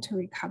begun to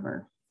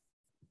recover.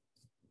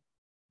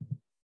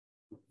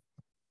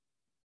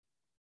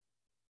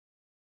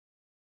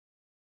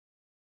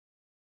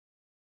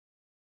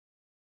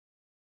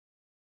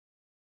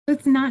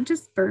 It's not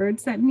just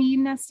birds that need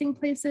nesting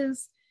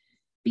places.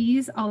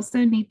 Bees also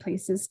need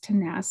places to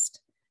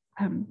nest.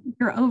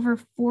 There are over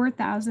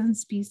 4,000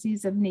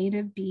 species of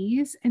native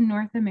bees in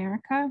North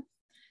America.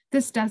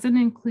 This doesn't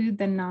include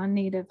the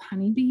non-native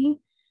honeybee,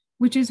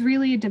 which is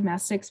really a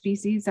domestic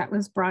species that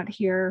was brought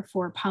here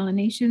for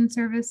pollination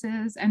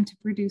services and to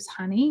produce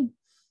honey.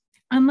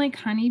 Unlike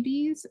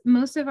honeybees,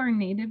 most of our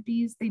native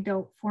bees, they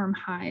don't form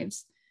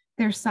hives.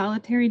 They're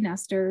solitary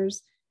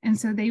nesters, and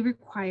so they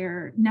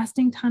require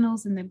nesting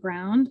tunnels in the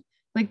ground,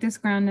 like this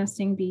ground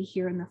nesting bee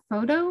here in the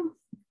photo,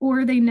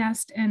 or they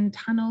nest in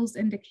tunnels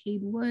in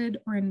decayed wood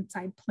or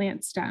inside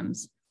plant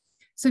stems.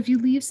 So if you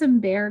leave some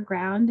bare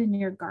ground in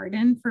your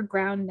garden for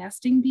ground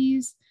nesting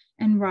bees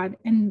and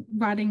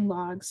rotting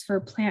logs for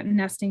plant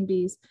nesting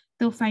bees,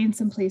 they'll find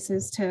some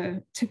places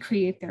to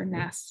create their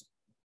nests.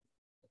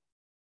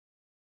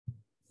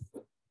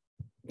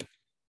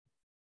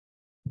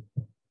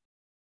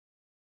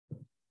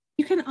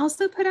 You can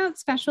also put out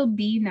special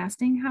bee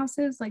nesting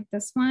houses like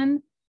this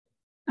one.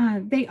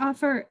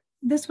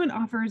 This one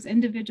offers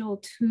individual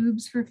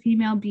tubes for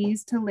female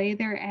bees to lay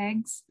their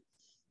eggs.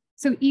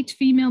 So each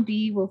female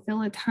bee will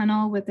fill a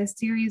tunnel with a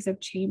series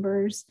of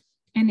chambers,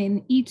 and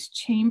in each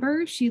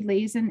chamber, she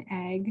lays an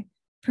egg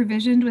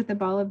provisioned with a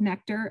ball of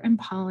nectar and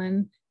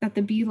pollen that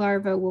the bee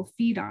larva will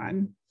feed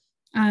on.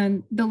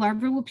 The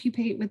larva will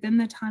pupate within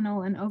the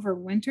tunnel and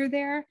overwinter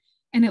there,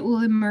 and it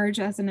will emerge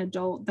as an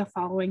adult the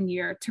following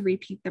year to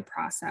repeat the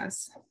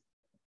process.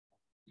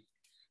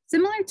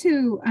 Similar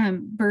to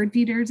bird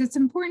feeders, it's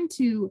important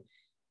to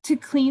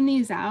clean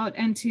these out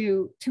and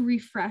to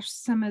refresh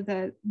some of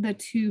the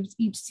tubes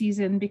each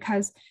season,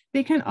 because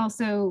they can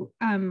also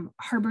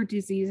harbor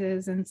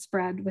diseases and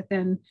spread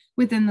within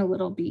the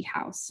little bee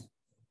house.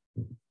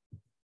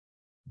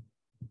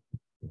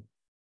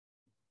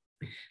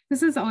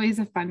 This is always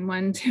a fun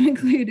one to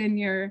include in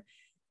your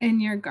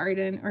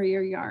garden or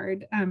your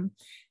yard. And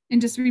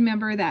just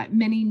remember that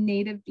many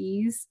native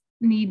bees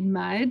need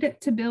mud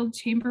to build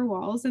chamber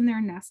walls in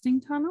their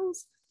nesting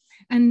tunnels.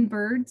 And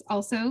birds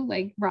also,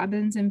 like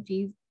robins and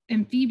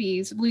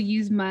phoebes, will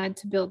use mud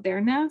to build their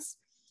nests.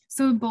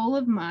 So a bowl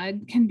of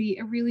mud can be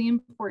a really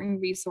important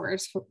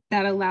resource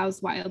that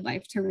allows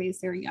wildlife to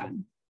raise their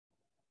young.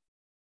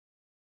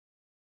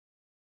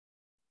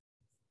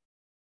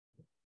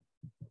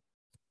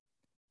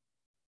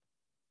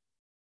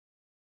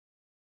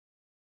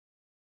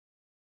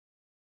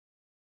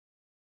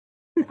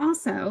 And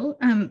also,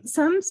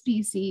 some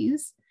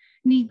species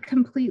need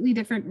completely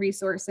different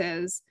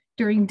resources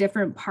during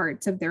different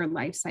parts of their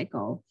life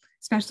cycle,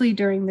 especially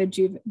during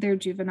their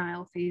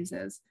juvenile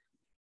phases.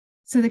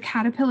 So the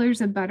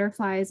caterpillars of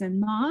butterflies and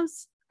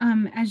moths,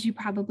 as you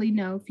probably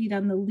know, feed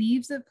on the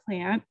leaves of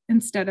plant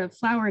instead of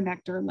flower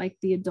nectar like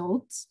the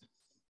adults.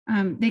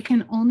 They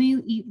can only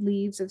eat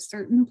leaves of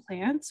certain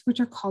plants, which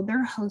are called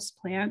their host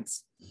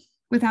plants.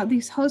 Without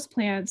these host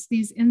plants,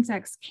 these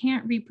insects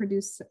can't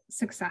reproduce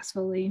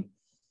successfully.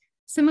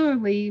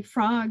 Similarly,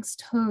 frogs,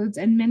 toads,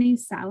 and many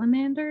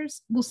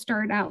salamanders will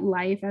start out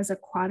life as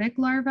aquatic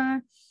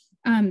larvae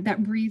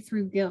that breathe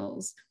through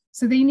gills.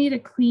 So they need a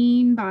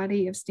clean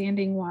body of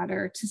standing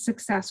water to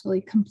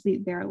successfully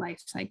complete their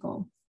life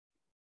cycle.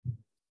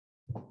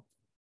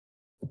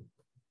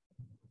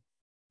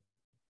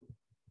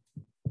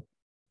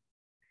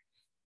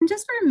 And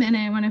just for a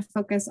minute, I want to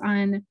focus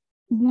on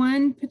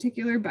one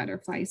particular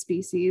butterfly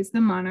species,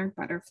 the monarch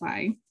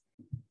butterfly.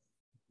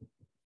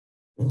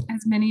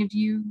 As many of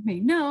you may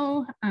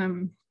know,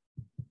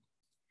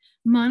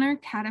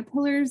 Monarch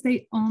caterpillars,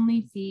 they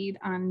only feed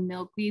on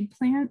milkweed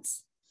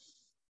plants,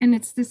 and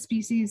it's the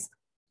species'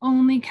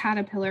 only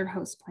caterpillar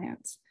host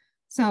plants.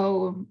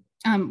 So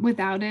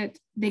without it,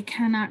 they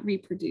cannot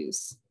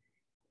reproduce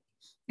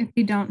if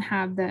they don't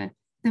have the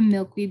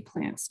milkweed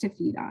plants to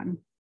feed on.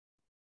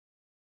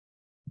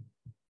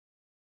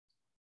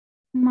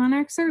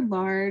 Monarchs are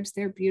large,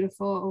 they're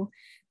beautiful,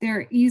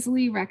 they're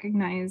easily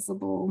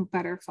recognizable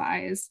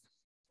butterflies.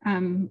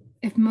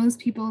 If most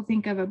people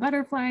think of a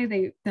butterfly,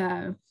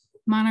 the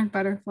monarch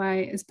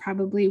butterfly is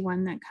probably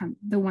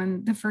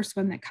the first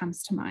one that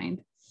comes to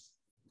mind.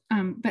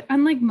 But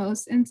unlike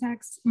most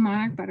insects,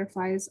 monarch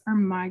butterflies are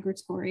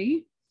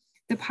migratory.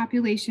 The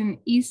population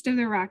east of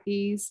the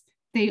Rockies,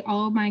 they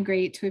all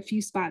migrate to a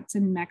few spots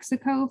in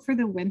Mexico for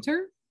the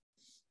winter.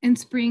 In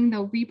spring,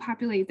 they'll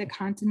repopulate the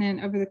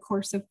continent over the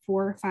course of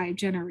 4 or 5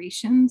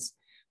 generations,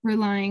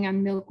 relying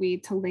on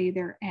milkweed to lay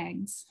their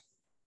eggs.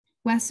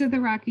 West of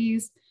the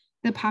Rockies,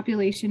 the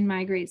population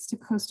migrates to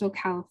coastal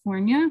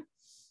California.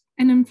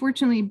 And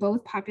unfortunately,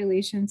 both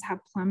populations have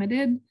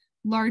plummeted,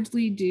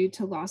 largely due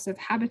to loss of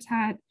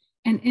habitat,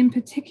 and in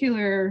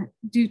particular,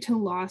 due to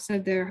loss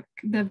of the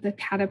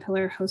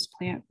caterpillar host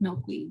plant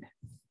milkweed.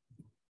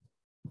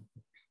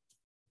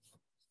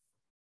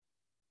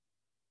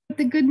 But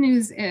the good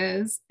news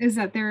is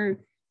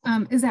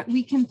that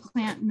we can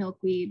plant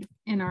milkweed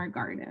in our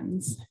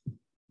gardens.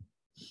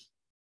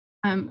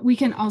 We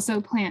can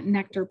also plant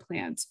nectar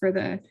plants for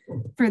the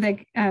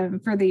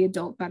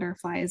adult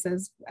butterflies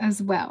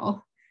as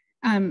well.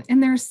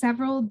 And there are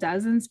several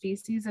dozen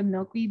species of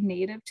milkweed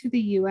native to the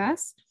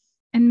US,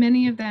 and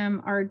many of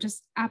them are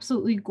just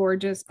absolutely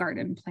gorgeous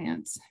garden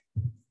plants.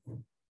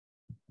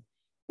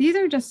 These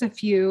are just a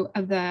few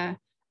of the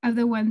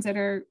ones that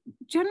are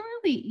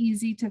generally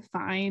easy to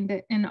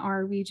find in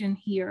our region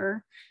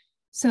here.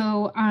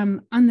 So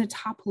on the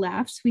top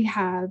left, we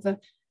have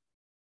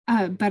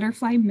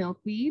butterfly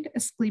milkweed,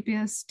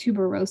 Asclepias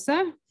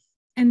tuberosa,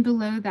 and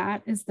below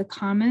that is the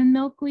common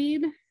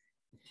milkweed.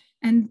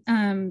 And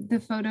the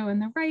photo on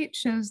the right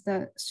shows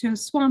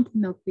swamp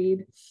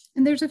milkweed.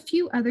 And there's a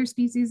few other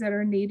species that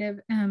are native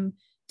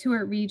to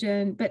our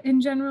region, but in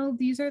general,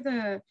 these are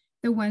the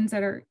ones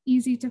that are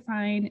easy to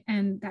find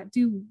and that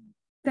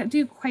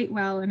do quite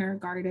well in our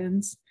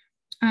gardens.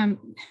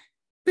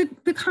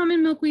 The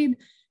common milkweed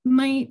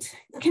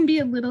can be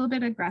a little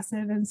bit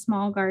aggressive in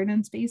small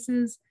garden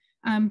spaces,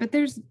 but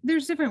there's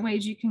different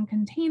ways you can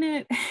contain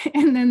it.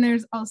 And then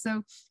there's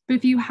also, but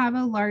if you have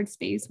a large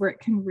space where it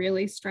can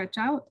really stretch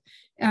out,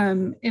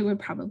 it would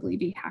probably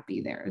be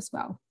happy there as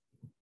well.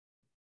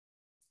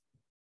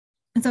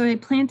 And so by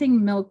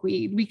planting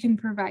milkweed, we can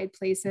provide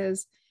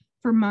places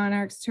for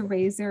monarchs to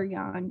raise their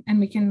young, and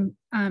we can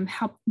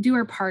help do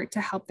our part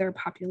to help their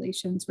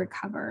populations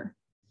recover.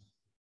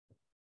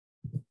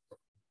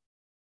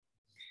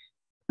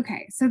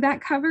 Okay, so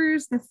that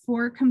covers the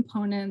 4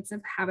 components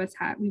of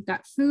habitat. We've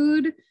got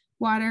food,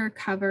 water,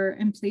 cover,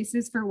 and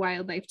places for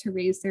wildlife to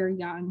raise their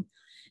young.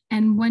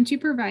 And once you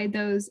provide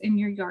those in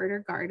your yard or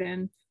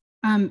garden,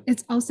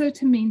 it's also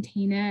to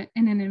maintain it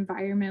in an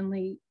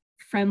environmentally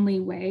friendly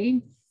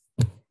way.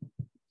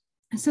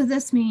 So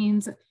this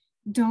means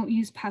don't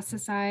use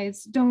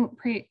pesticides,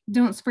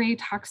 don't spray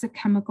toxic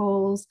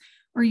chemicals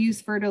or use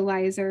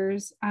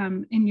fertilizers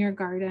in your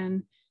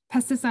garden.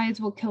 Pesticides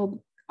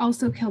will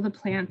also kill the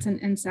plants and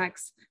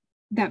insects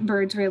that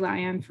birds rely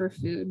on for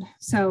food.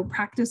 So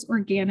practice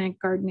organic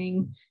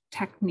gardening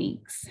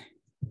techniques.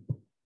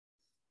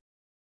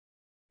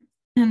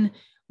 And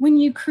when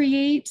you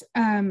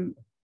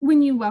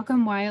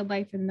welcome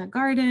wildlife in the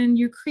garden,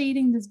 you're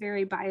creating this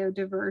very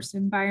biodiverse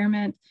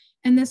environment,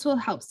 and this will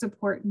help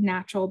support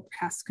natural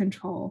pest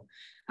control.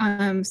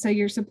 So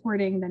you're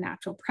supporting the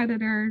natural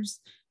predators,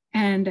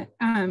 and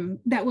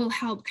that will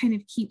help kind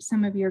of keep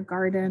some of your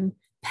garden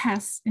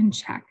pests in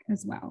check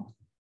as well.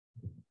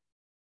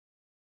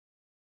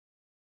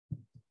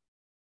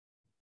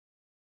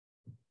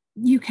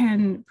 You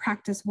can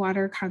practice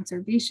water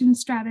conservation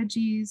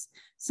strategies.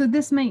 So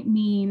this might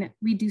mean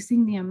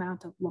reducing the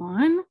amount of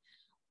lawn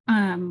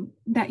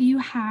that you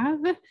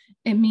have.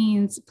 It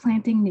means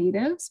planting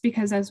natives,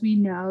 because as we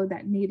know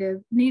that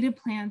native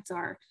plants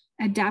are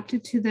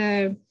adapted to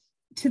the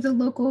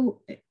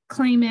local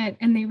climate,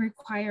 and they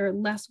require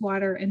less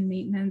water and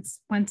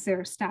maintenance once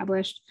they're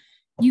established.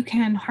 You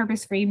can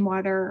harvest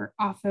rainwater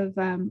off of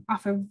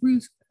the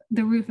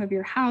roof of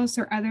your house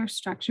or other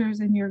structures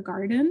in your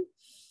garden.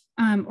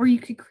 Or you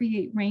could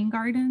create rain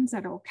gardens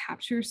that will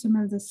capture some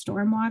of the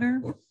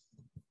stormwater.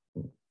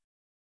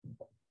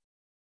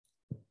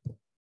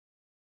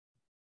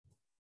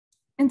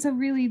 And so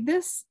really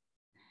this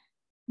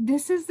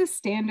is the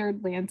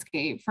standard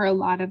landscape for a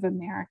lot of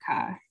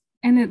America,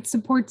 and it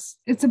supports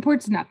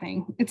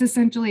nothing. It's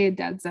essentially a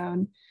dead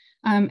zone.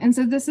 And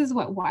so this is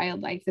what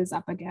wildlife is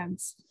up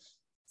against.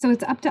 So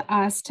it's up to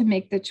us to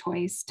make the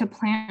choice to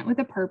plant with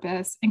a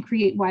purpose and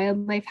create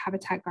wildlife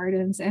habitat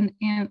gardens and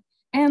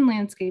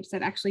landscapes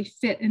that actually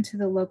fit into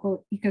the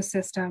local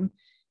ecosystem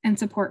and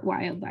support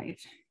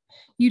wildlife.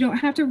 You don't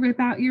have to rip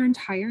out your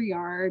entire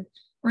yard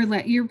or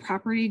let your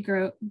property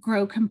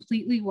grow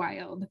completely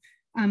wild.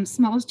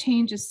 Small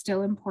change is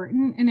still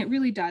important, and it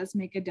really does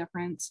make a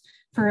difference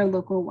for our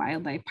local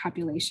wildlife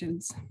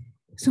populations.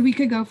 So we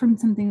could go from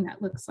something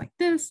that looks like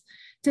this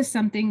to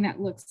something that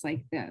looks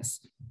like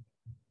this.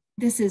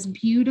 This is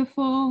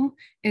beautiful,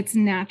 it's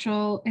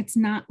natural, it's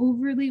not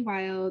overly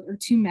wild or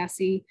too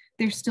messy.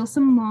 There's still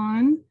some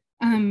lawn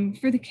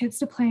for the kids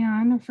to play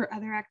on or for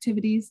other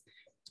activities,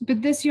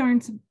 but this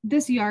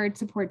yard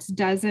supports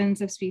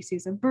dozens of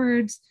species of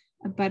birds,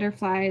 of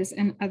butterflies,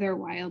 and other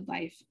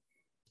wildlife.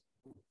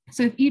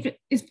 So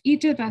if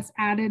each of us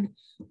added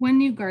one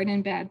new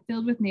garden bed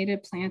filled with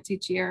native plants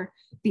each year,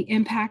 the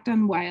impact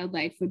on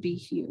wildlife would be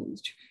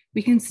huge.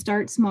 We can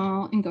start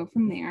small and go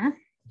from there.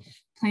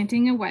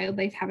 Planting a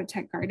wildlife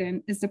habitat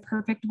garden is the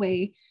perfect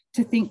way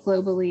to think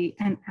globally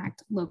and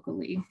act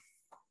locally.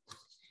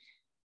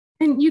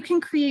 And you can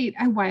create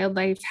a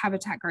wildlife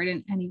habitat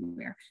garden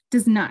anywhere. It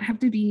does not have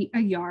to be a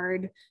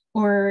yard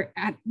or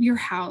at your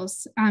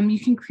house. You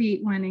can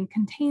create one in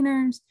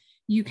containers.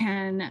 You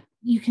can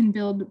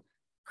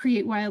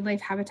create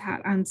wildlife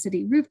habitat on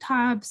city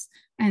rooftops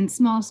and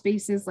small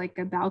spaces like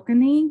a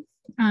balcony.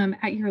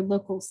 At your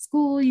local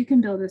school, you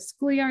can build a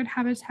schoolyard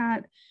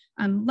habitat,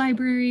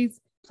 libraries,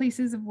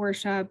 places of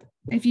worship.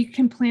 If you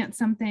can plant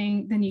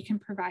something, then you can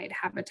provide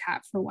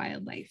habitat for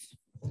wildlife.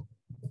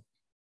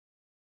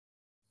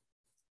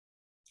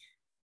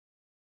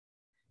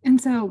 And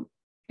so,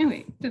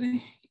 anyway,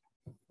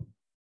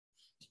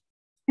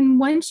 and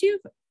once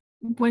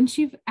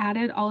you've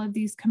added all of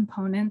these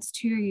components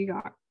to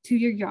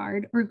your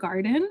yard or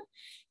garden,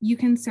 you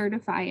can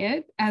certify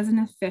it as an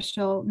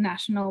official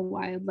National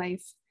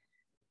Wildlife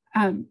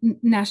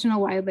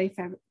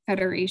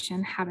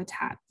Federation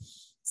habitat.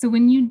 So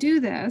when you do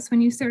this,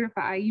 when you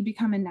certify, you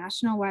become a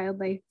National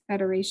Wildlife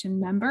Federation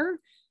member.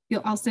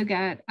 You'll also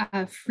get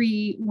a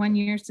free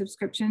 1-year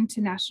subscription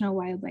to National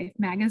Wildlife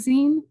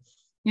Magazine.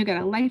 You'll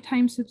get a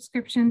lifetime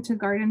subscription to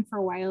Garden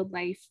for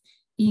Wildlife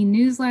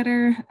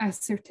e-newsletter, a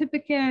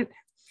certificate,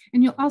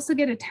 and you'll also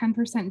get a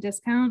 10%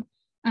 discount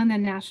on the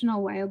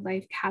National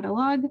Wildlife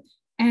Catalog.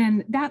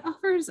 And that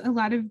offers a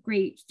lot of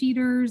great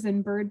feeders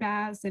and bird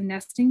baths and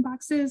nesting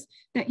boxes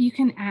that you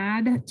can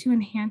add to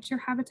enhance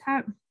your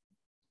habitat.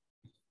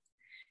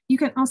 You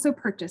can also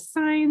purchase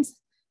signs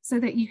so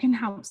that you can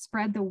help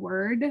spread the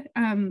word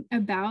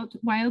about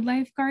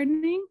wildlife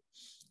gardening.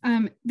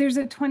 There's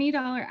a $20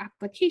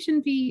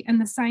 application fee,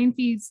 and the sign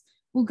fees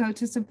will go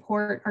to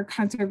support our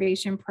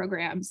conservation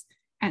programs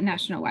at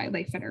National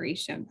Wildlife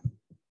Federation.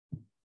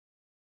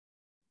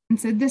 And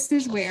so this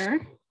is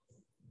where,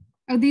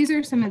 these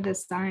are some of the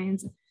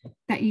signs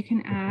that you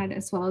can add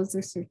as well as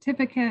the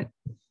certificate.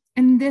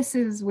 And this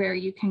is where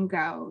you can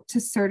go to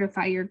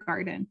certify your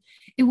garden.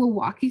 It will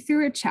walk you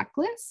through a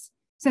checklist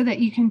so that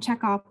you can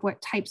check off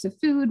what types of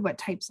food, what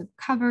types of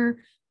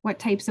cover, what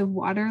types of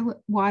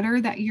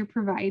water that you're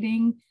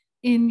providing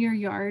in your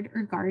yard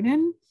or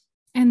garden.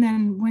 And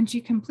then once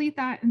you complete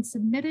that and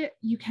submit it,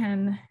 you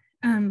can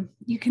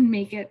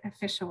make it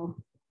official.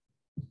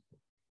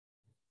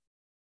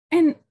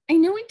 And I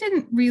know we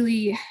didn't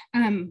really,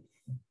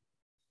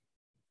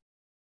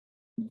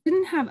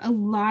 didn't have a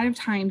lot of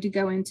time to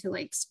go into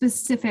like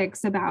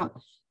specifics about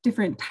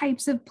different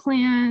types of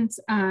plants,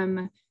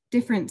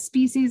 different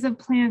species of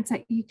plants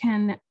that you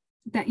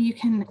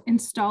can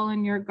install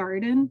in your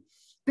garden.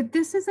 But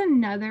this is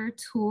another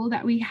tool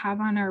that we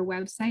have on our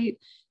website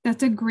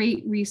that's a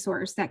great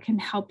resource that can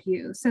help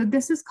you. So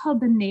this is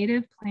called the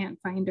Native Plant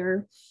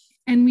Finder,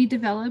 and we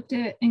developed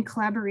it in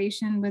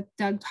collaboration with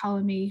Doug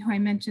Ptolemy, who I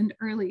mentioned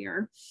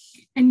earlier.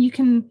 And you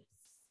can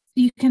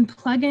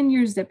plug in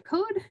your zip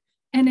code,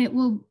 and it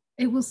will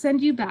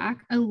send you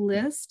back a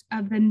list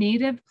of the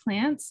native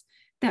plants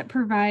that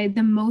provide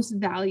the most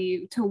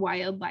value to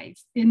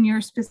wildlife in your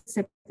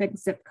specific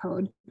zip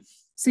code.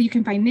 So you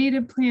can find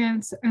native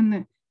plants,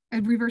 and a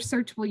reverse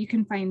search you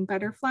can find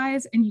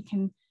butterflies, and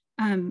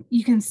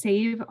you can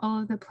save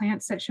all of the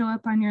plants that show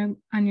up on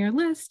your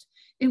list.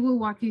 It will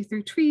walk you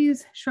through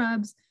trees,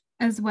 shrubs,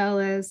 as well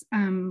as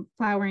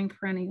flowering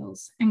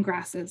perennials and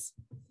grasses.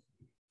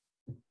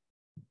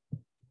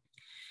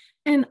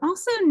 And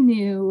also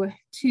new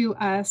to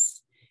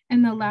us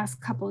in the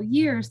last couple of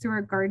years through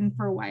our Garden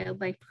for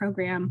Wildlife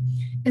program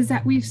is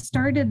that we've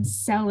started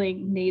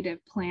selling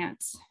native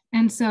plants.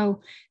 And so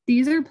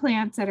these are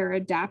plants that are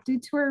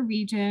adapted to our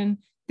region.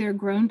 They're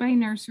grown by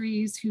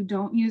nurseries who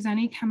don't use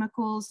any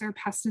chemicals or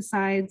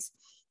pesticides,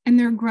 and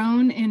they're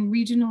grown in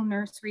regional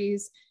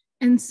nurseries.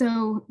 And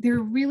so they're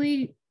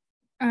really,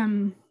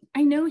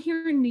 I know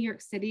here in New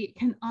York City, it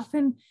can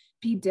often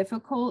be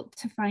difficult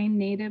to find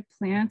native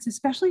plants,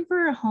 especially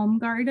for home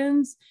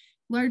gardens,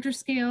 larger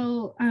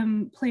scale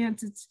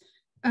plants. It's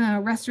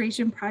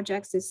restoration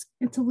projects.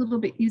 It's a little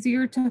bit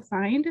easier to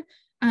find.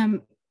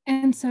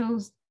 And so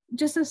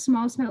just a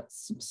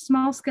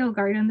small scale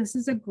garden, this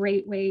is a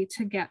great way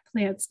to get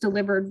plants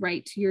delivered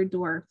right to your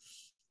door.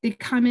 They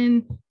come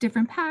in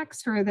different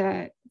packs for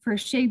a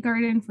shade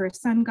garden, for a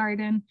sun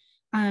garden.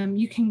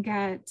 You can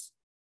get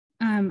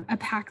a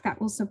pack that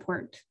will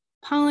support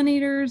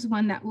pollinators,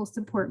 one that will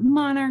support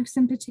monarchs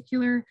in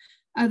particular,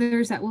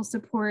 others that will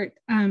support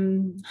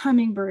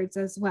hummingbirds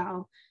as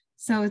well.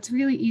 So it's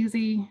really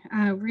easy,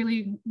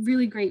 really,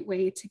 really great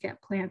way to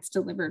get plants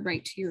delivered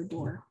right to your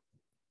door.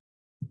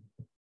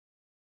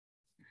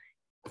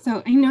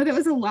 So I know that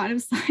was a lot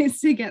of slides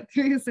to get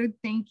through, so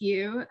thank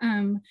you.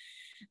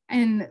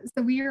 And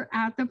so we are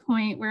at the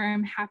point where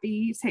I'm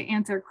happy to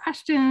answer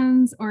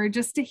questions or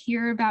just to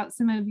hear about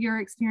some of your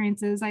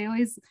experiences. I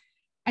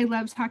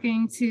love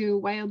talking to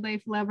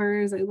wildlife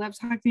lovers. I love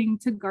talking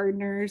to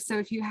gardeners. So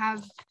if you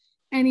have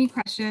any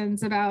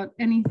questions about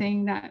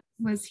anything that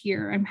was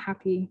here, I'm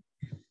happy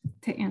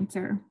to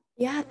answer.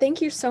 Yeah,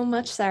 thank you so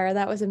much, Sarah.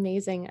 That was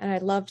amazing. And I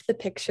loved the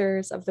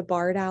pictures of the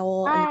barred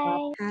owl and the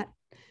bobcat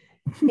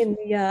in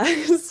the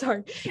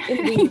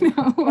in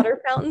the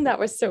water fountain. That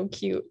was so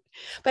cute.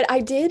 But I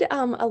did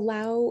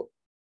allow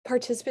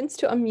participants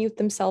to unmute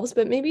themselves,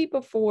 but maybe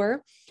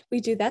before we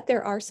do that,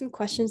 there are some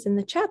questions in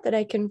the chat that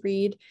I can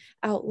read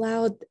out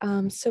loud.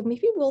 So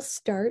maybe we'll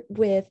start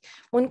with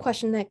one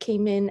question that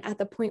came in at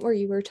the point where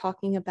you were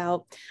talking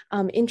about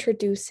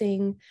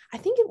introducing, I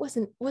think was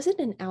it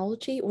an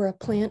algae or a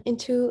plant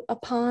into a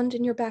pond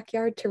in your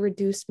backyard to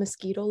reduce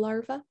mosquito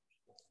larvae?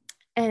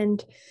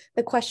 And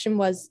the question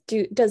was,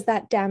 does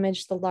that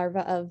damage the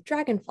larvae of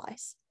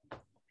dragonflies?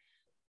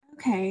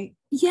 Okay,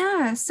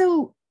 yeah,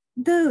 so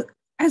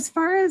as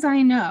far as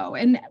I know,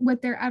 and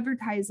what they're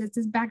advertised, it's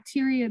this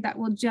bacteria that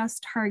will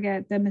just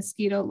target the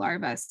mosquito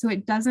larvae. So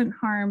it doesn't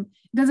harm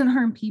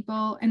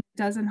people and it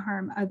doesn't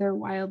harm other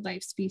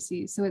wildlife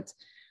species. So it's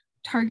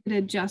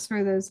targeted just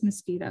for those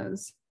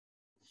mosquitoes.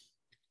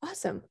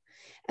 Awesome.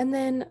 And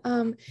then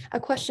a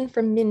question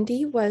from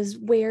Mindy was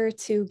where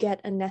to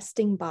get a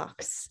nesting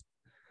box.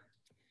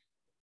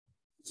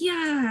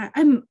 Yeah,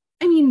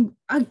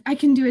 I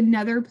can do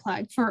another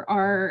plug for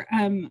our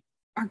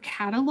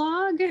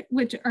catalog,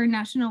 which our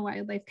National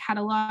Wildlife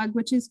Catalog,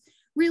 which is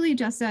really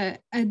just a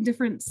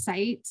different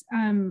site,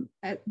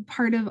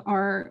 part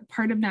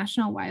of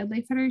National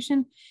Wildlife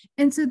Federation.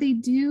 And so they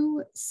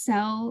do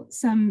sell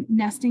some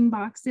nesting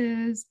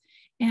boxes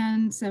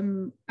and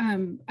some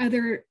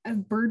other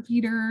bird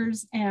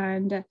feeders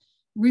and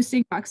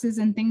roosting boxes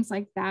and things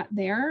like that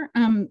there.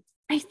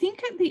 I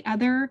think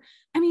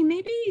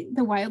maybe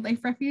the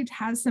Wildlife Refuge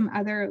has some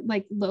other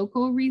like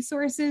local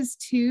resources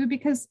too,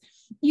 because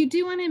you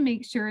do want to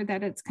make sure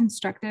that it's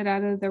constructed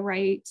out of the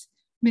right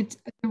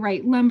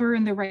lumber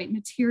and the right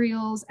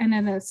materials, and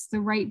then it's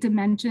the right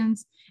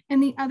dimensions.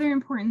 And the other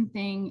important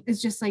thing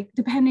is just like,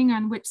 depending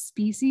on which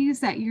species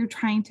that you're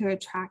trying to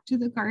attract to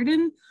the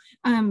garden,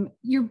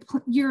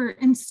 you're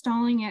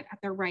installing it at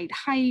the right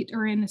height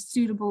or in a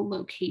suitable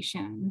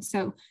location.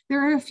 So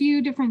there are a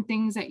few different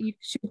things that you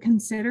should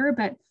consider,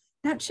 but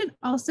that should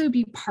also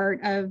be part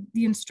of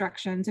the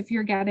instructions if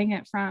you're getting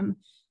it from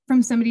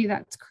somebody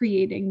that's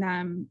creating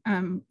them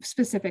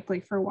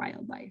specifically for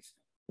wildlife.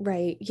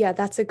 Right. Yeah,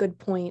 that's a good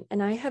point.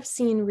 And I have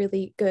seen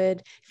really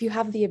good, if you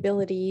have the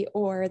ability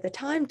or the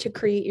time to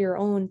create your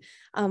own,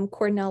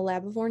 Cornell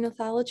Lab of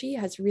Ornithology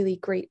has really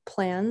great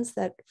plans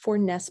for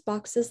nest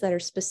boxes that are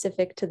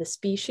specific to the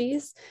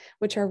species,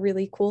 which are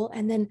really cool.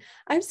 And then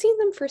I've seen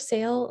them for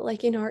sale,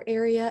 like in our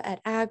area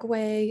at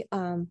Agway,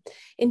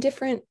 in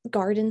different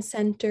garden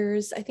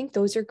centers. I think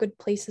those are good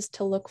places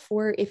to look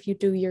for if you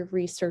do your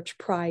research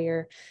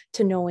prior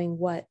to knowing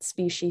what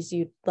species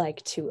you'd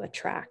like to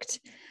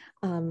attract.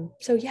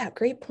 So yeah,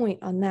 great point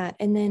on that.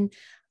 And then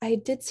I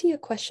did see a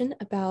question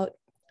about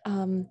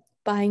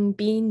buying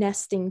bee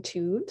nesting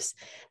tubes,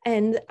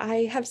 and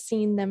I have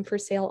seen them for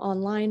sale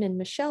online, and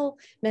Michelle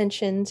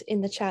mentioned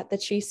in the chat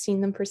that she's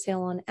seen them for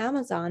sale on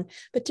Amazon,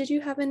 but did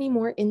you have any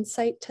more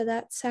insight to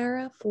that,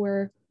 Sarah,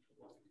 for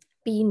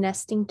bee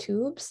nesting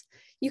tubes?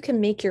 You can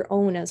make your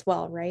own as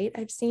well, right?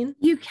 I've seen.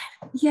 You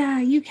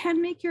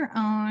can make your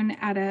own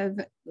out of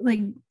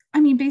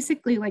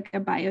basically like a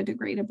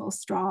biodegradable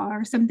straw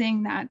or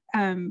something that,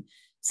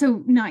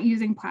 so not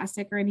using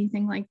plastic or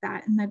anything like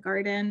that in the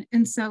garden.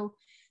 And so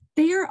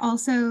they are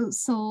also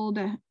sold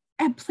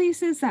at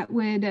places that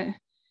would,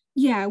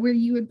 where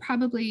you would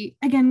probably,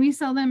 again, we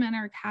sell them in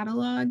our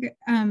catalog.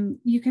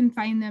 You can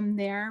find them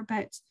there,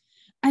 but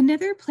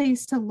another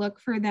place to look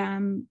for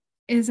them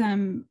is,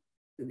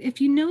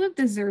 if you know of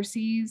the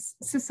Xerces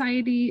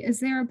Society,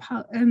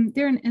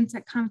 they're an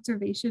insect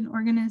conservation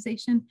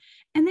organization,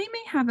 and they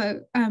may have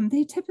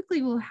they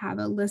typically will have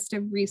a list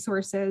of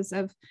resources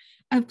of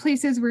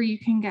places where you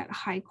can get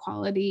high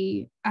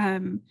quality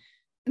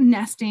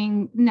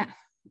nesting,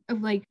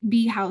 like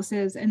bee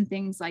houses and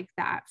things like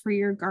that for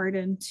your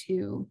garden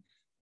too.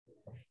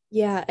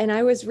 Yeah, and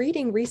I was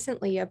reading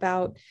recently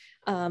about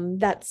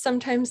that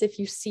sometimes if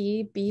you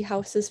see bee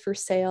houses for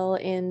sale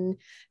in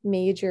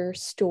major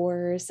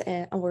stores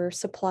or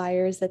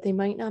suppliers, that they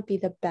might not be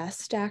the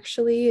best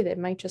actually. They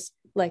might just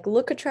like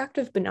look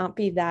attractive, but not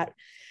be that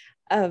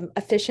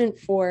efficient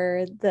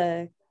for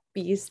the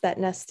bees that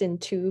nest in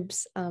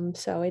tubes.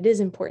 So it is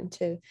important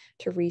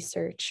to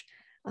research.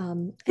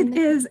 It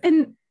is,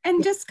 and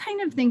just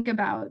kind of think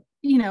about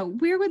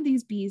where would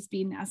these bees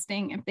be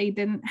nesting if they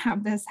didn't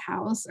have this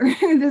house or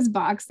this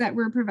box that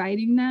we're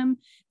providing them?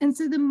 And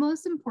so the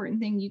most important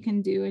thing you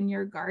can do in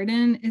your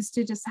garden is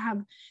to just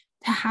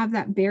have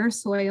that bare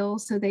soil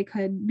so they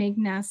could make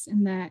nests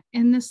in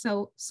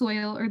the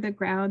soil or the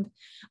ground,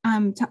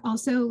 to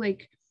also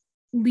like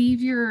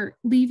leave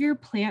your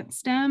plant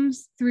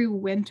stems through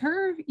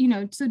winter,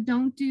 so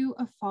don't do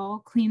a fall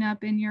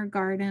cleanup in your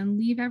garden.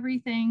 Leave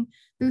everything.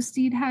 Those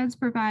seed heads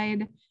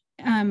provide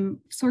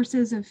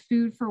sources of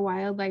food for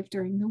wildlife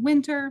during the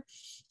winter.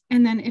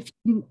 And then if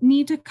you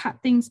need to cut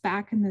things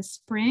back in the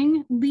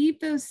spring, leave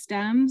those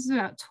stems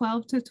about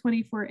 12 to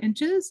 24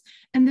 inches.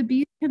 And the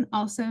bees can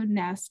also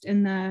nest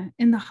in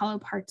the hollow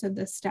parts of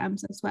the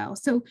stems as well.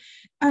 So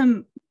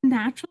the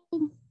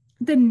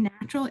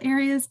natural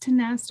areas to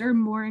nest are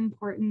more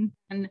important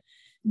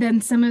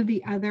than some of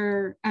the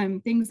other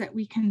things that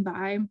we can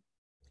buy.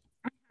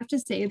 I have to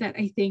say that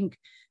I think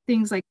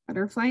things like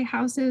butterfly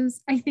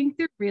houses, I think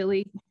they're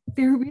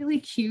really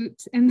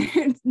cute, and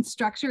they're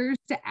structures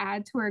to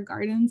add to our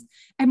gardens.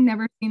 I've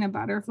never seen a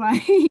butterfly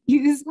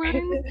use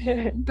one,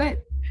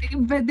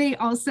 but they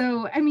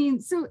also,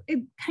 so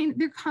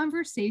they're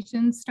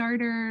conversation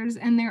starters,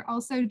 and they're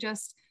also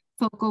just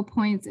focal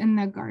points in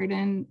the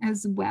garden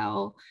as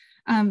well.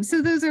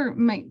 So those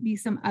might be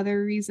some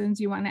other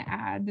reasons you want to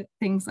add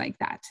things like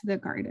that to the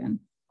garden.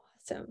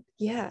 Awesome.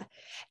 Yeah.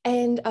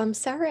 And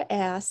Sarah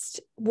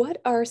asked,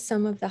 what are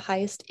some of the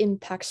highest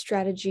impact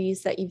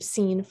strategies that you've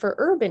seen for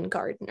urban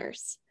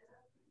gardeners?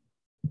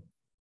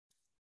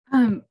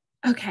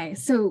 Okay.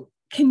 So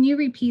can you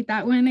repeat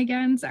that one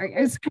again? Sorry,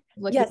 I was kind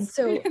of looking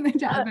in the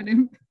chat, but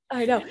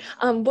I know.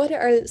 What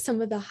are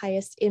some of the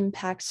highest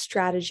impact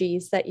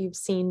strategies that you've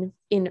seen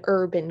in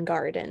urban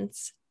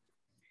gardens?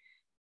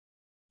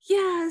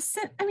 Yeah.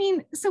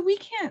 So we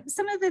can't,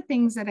 some of the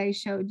things that I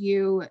showed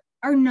you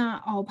are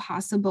not all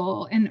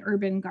possible in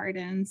urban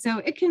gardens. So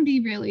it can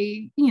be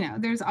really,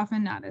 there's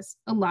often not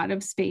a lot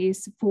of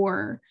space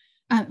for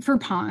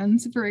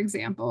ponds, for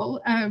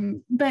example.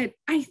 But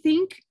I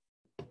think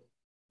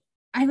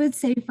I would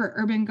say for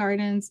urban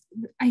gardens,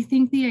 I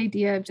think the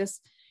idea of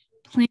just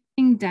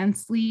planting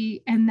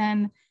densely and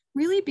then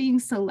really being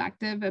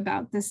selective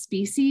about the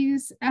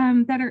species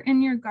that are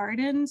in your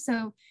garden.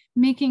 So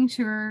making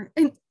sure,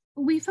 and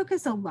we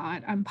focus a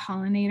lot on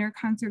pollinator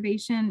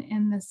conservation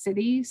in the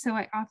city. So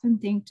I often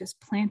think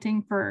just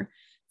planting for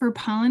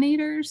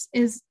pollinators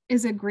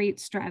is a great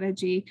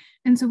strategy.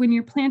 And so when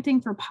you're planting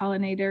for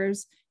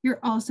pollinators, you're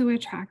also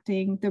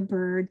attracting the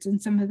birds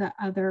and some of the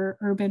other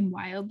urban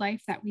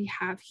wildlife that we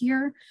have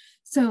here.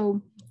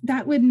 So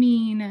that would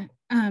mean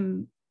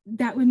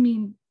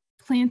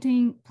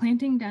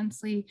planting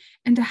densely,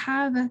 and to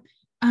have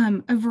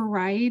a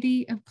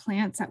variety of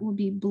plants that will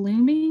be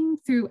blooming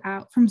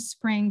throughout from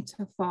spring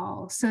to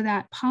fall, so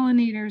that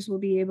pollinators will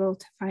be able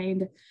to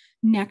find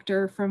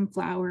nectar from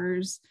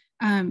flowers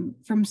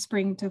from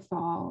spring to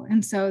fall.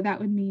 And so that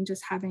would mean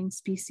just having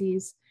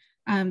species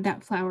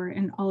that flower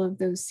in all of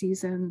those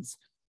seasons.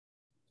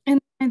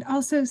 And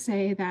also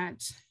say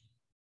that,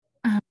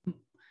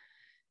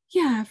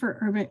 for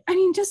urban,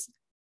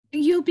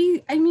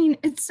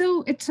 it's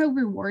so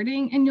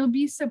rewarding, and you'll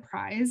be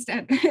surprised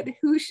at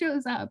who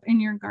shows up in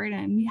your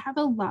garden. We have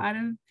a lot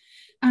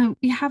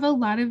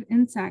of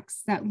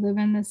insects that live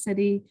in the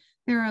city.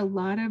 There are a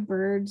lot of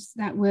birds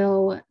that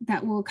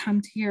will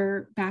come to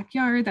your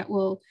backyard, that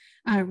will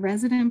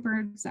resident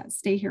birds that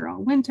stay here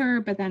all winter,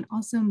 but then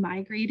also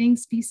migrating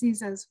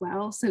species as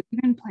well. So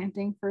even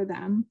planting for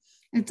them,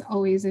 it's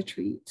always a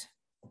treat.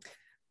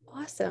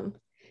 Awesome.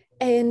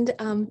 And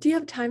do you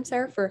have time,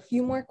 Sarah, for a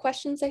few more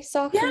questions I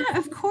saw? Yeah,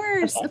 of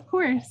course, okay. Of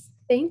course.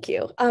 Thank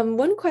you.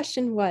 One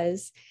question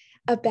was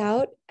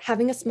about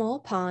having a small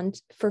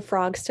pond for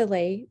frogs to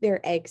lay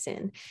their eggs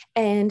in,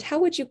 and how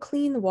would you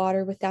clean the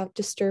water without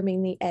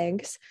disturbing the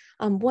eggs?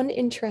 One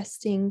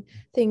interesting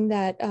thing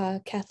that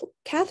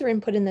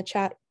Catherine put in the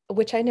chat,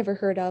 which I never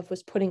heard of,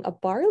 was putting a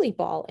barley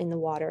ball in the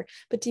water.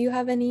 But do you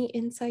have any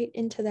insight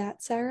into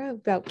that, Sarah,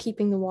 about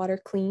keeping the water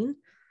clean?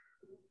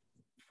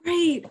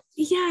 Right.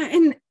 Yeah.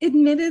 And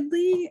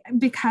admittedly,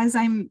 because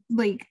I'm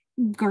like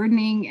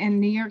gardening in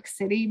New York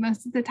City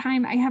most of the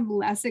time, I have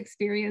less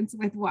experience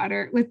with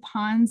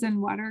ponds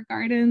and water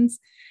gardens.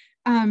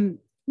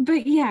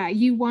 But yeah,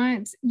 you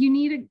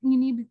need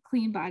a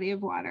clean body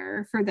of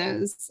water for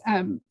those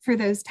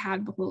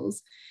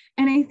tadpoles.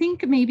 And I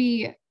think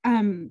maybe,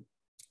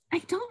 I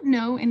don't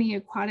know any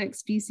aquatic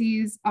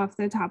species off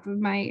the top of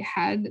my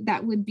head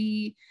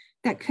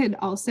that could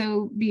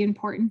also be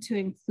important to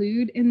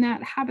include in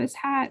that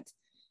habitat.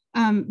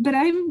 But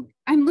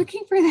I'm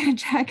looking for that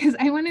chat because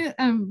I want to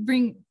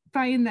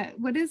find that,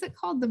 what is it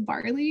called? The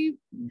barley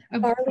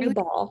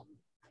ball.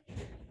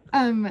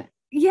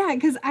 Yeah,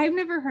 because I've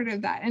never heard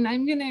of that. And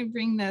I'm gonna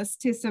bring this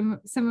to some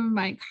of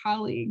my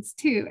colleagues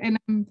too. And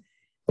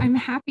I'm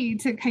happy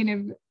to kind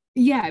of,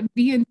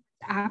 be in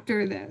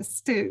after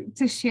this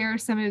to share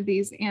some of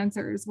these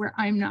answers where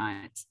I'm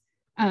not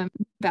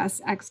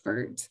best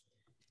expert.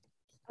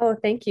 Oh,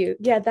 thank you.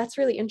 Yeah, that's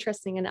really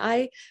interesting. And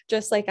I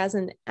just like as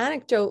an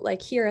anecdote, like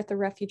here at the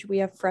refuge, we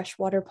have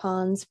freshwater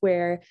ponds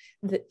where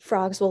the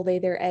frogs will lay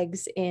their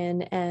eggs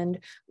in. And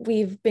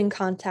we've been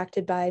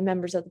contacted by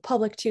members of the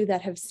public too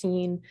that have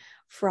seen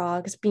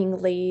frogs being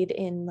laid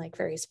in like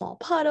very small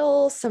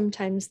puddles.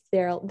 Sometimes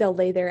they'll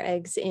lay their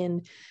eggs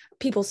in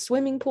people's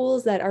swimming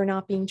pools that are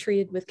not being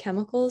treated with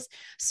chemicals.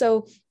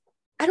 So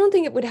I don't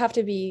think it would have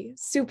to be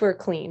super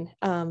clean.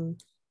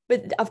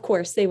 But of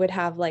course, they would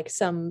have like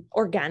some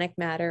organic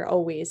matter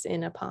always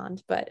in a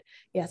pond. But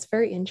yeah, it's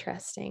very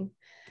interesting.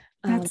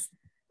 Um, That's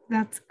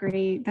that's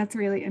great. That's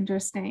really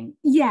interesting.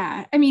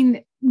 Yeah, I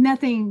mean,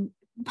 nothing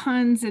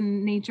ponds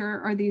in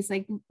nature are these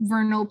like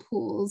vernal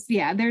pools.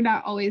 Yeah, they're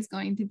not always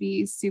going to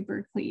be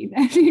super clean,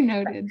 as you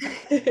noted.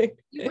 But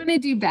you want to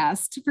do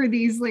best for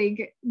these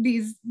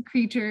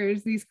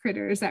creatures, these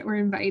critters that we're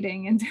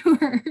inviting into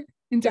our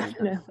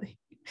Definitely.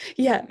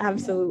 Yeah,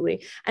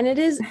 absolutely. And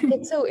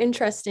it's so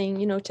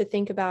interesting, to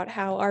think about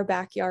how our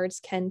backyards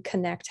can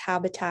connect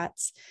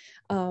habitats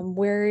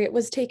where it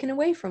was taken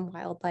away from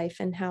wildlife,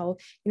 and how,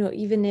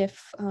 even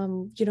if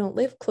you don't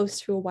live close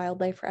to a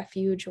wildlife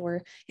refuge,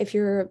 or if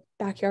your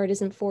backyard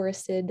isn't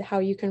forested, how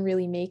you can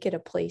really make it a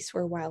place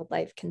where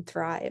wildlife can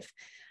thrive.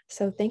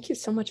 So thank you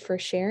so much for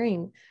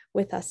sharing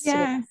with us today,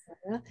 Yeah.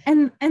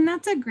 Sarah. And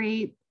that's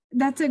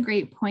a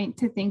great point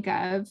to think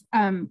of,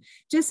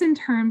 just in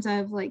terms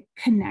of like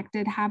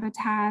connected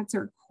habitats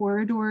or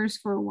corridors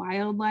for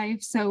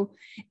wildlife. So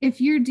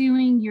if you're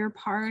doing your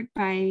part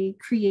by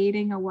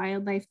creating a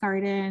wildlife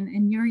garden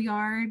in your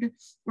yard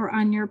or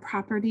on your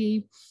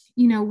property,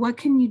 what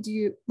can you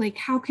do? Like,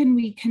 how can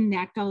we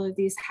connect all of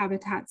these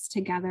habitats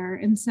together?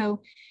 And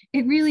so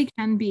it really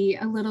can be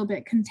a little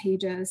bit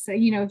contagious. So,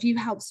 if you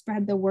help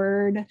spread the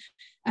word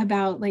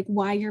about like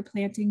why you're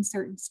planting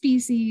certain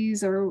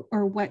species, or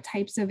what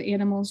types of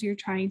animals you're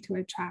trying to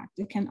attract,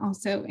 it can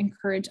also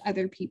encourage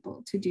other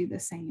people to do the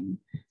same.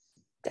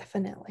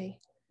 Definitely.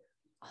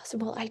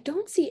 Awesome. Well, I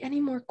don't see any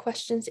more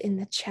questions in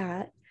the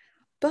chat,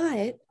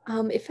 but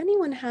if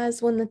anyone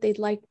has one that they'd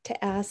like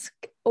to ask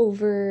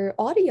over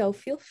audio,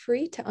 feel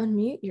free to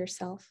unmute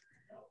yourself.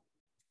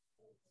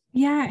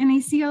 Yeah, and I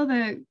see all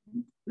the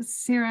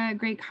Sarah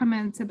great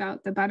comments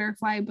about the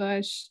butterfly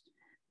bush.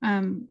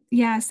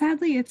 Yeah,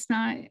 sadly it's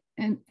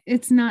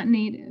not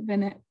native,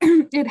 and it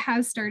it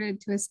has started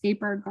to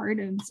escape our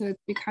garden, so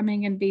it's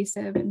becoming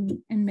invasive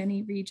in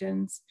many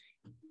regions.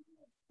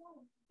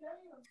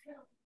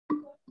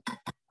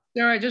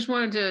 Sarah, I just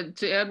wanted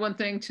to add one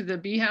thing to the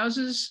bee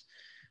houses.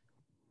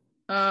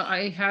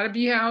 I had a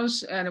bee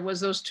house, and it was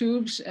those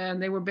tubes,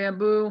 and they were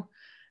bamboo,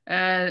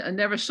 and I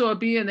never saw a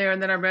bee in there.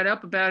 And then I read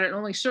up about it.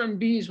 Only certain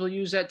bees will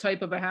use that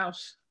type of a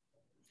house.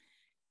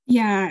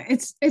 Yeah,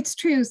 it's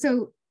true.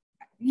 So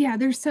yeah,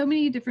 there's so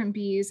many different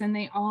bees, and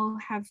they all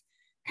have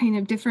kind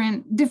of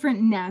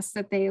different nests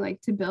that they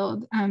like to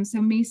build.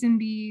 So mason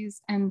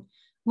bees and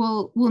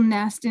will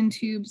nest in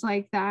tubes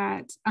like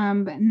that,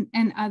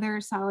 and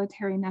other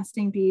solitary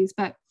nesting bees,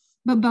 but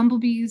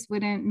bumblebees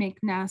wouldn't make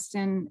nests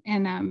and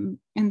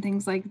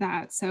things like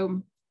that.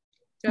 So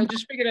I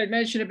just figured I'd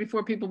mention it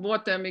before people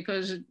bought them,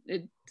 because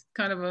it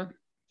kind of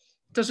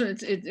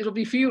it'll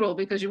be futile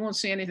because you won't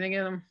see anything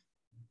in them.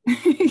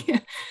 yeah.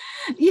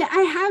 Yeah,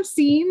 I have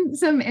seen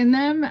some in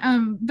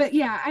them, but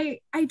yeah,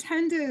 I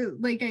tend to,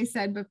 like I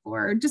said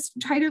before, just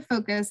try to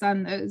focus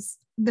on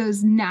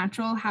those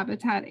natural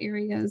habitat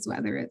areas,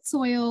 whether it's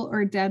soil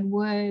or dead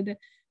wood,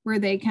 where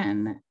they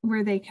can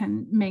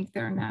make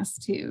their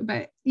nest too.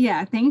 But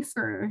yeah, thanks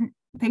for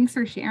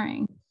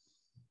sharing.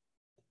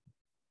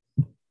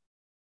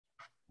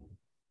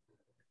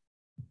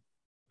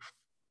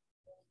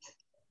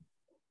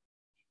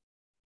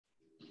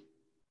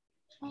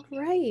 All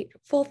right.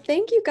 Well,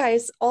 thank you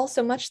guys all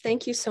so much.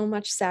 Thank you so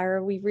much,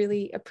 Sarah. We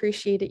really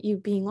appreciated you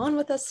being on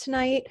with us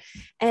tonight.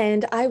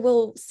 And I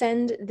will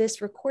send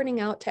this recording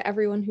out to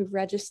everyone who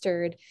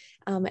registered.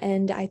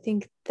 And I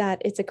think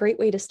that it's a great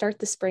way to start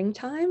the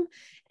springtime.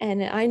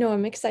 And I know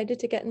I'm excited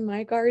to get in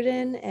my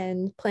garden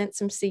and plant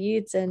some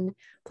seeds and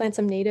plant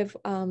some native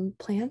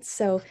plants.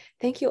 So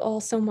thank you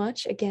all so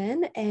much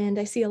again. And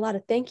I see a lot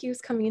of thank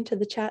yous coming into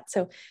the chat.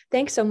 So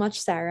thanks so much,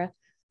 Sarah.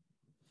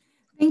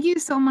 Thank you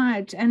so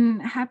much,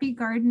 and happy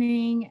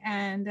gardening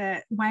and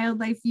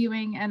wildlife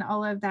viewing and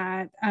all of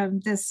that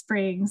this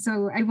spring.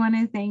 So I want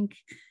to thank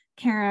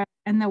Kara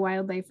and the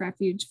Wildlife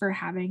Refuge for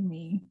having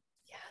me.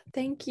 Yeah,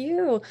 thank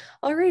you.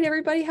 All right,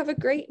 everybody, have a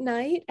great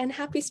night and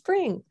happy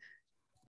spring.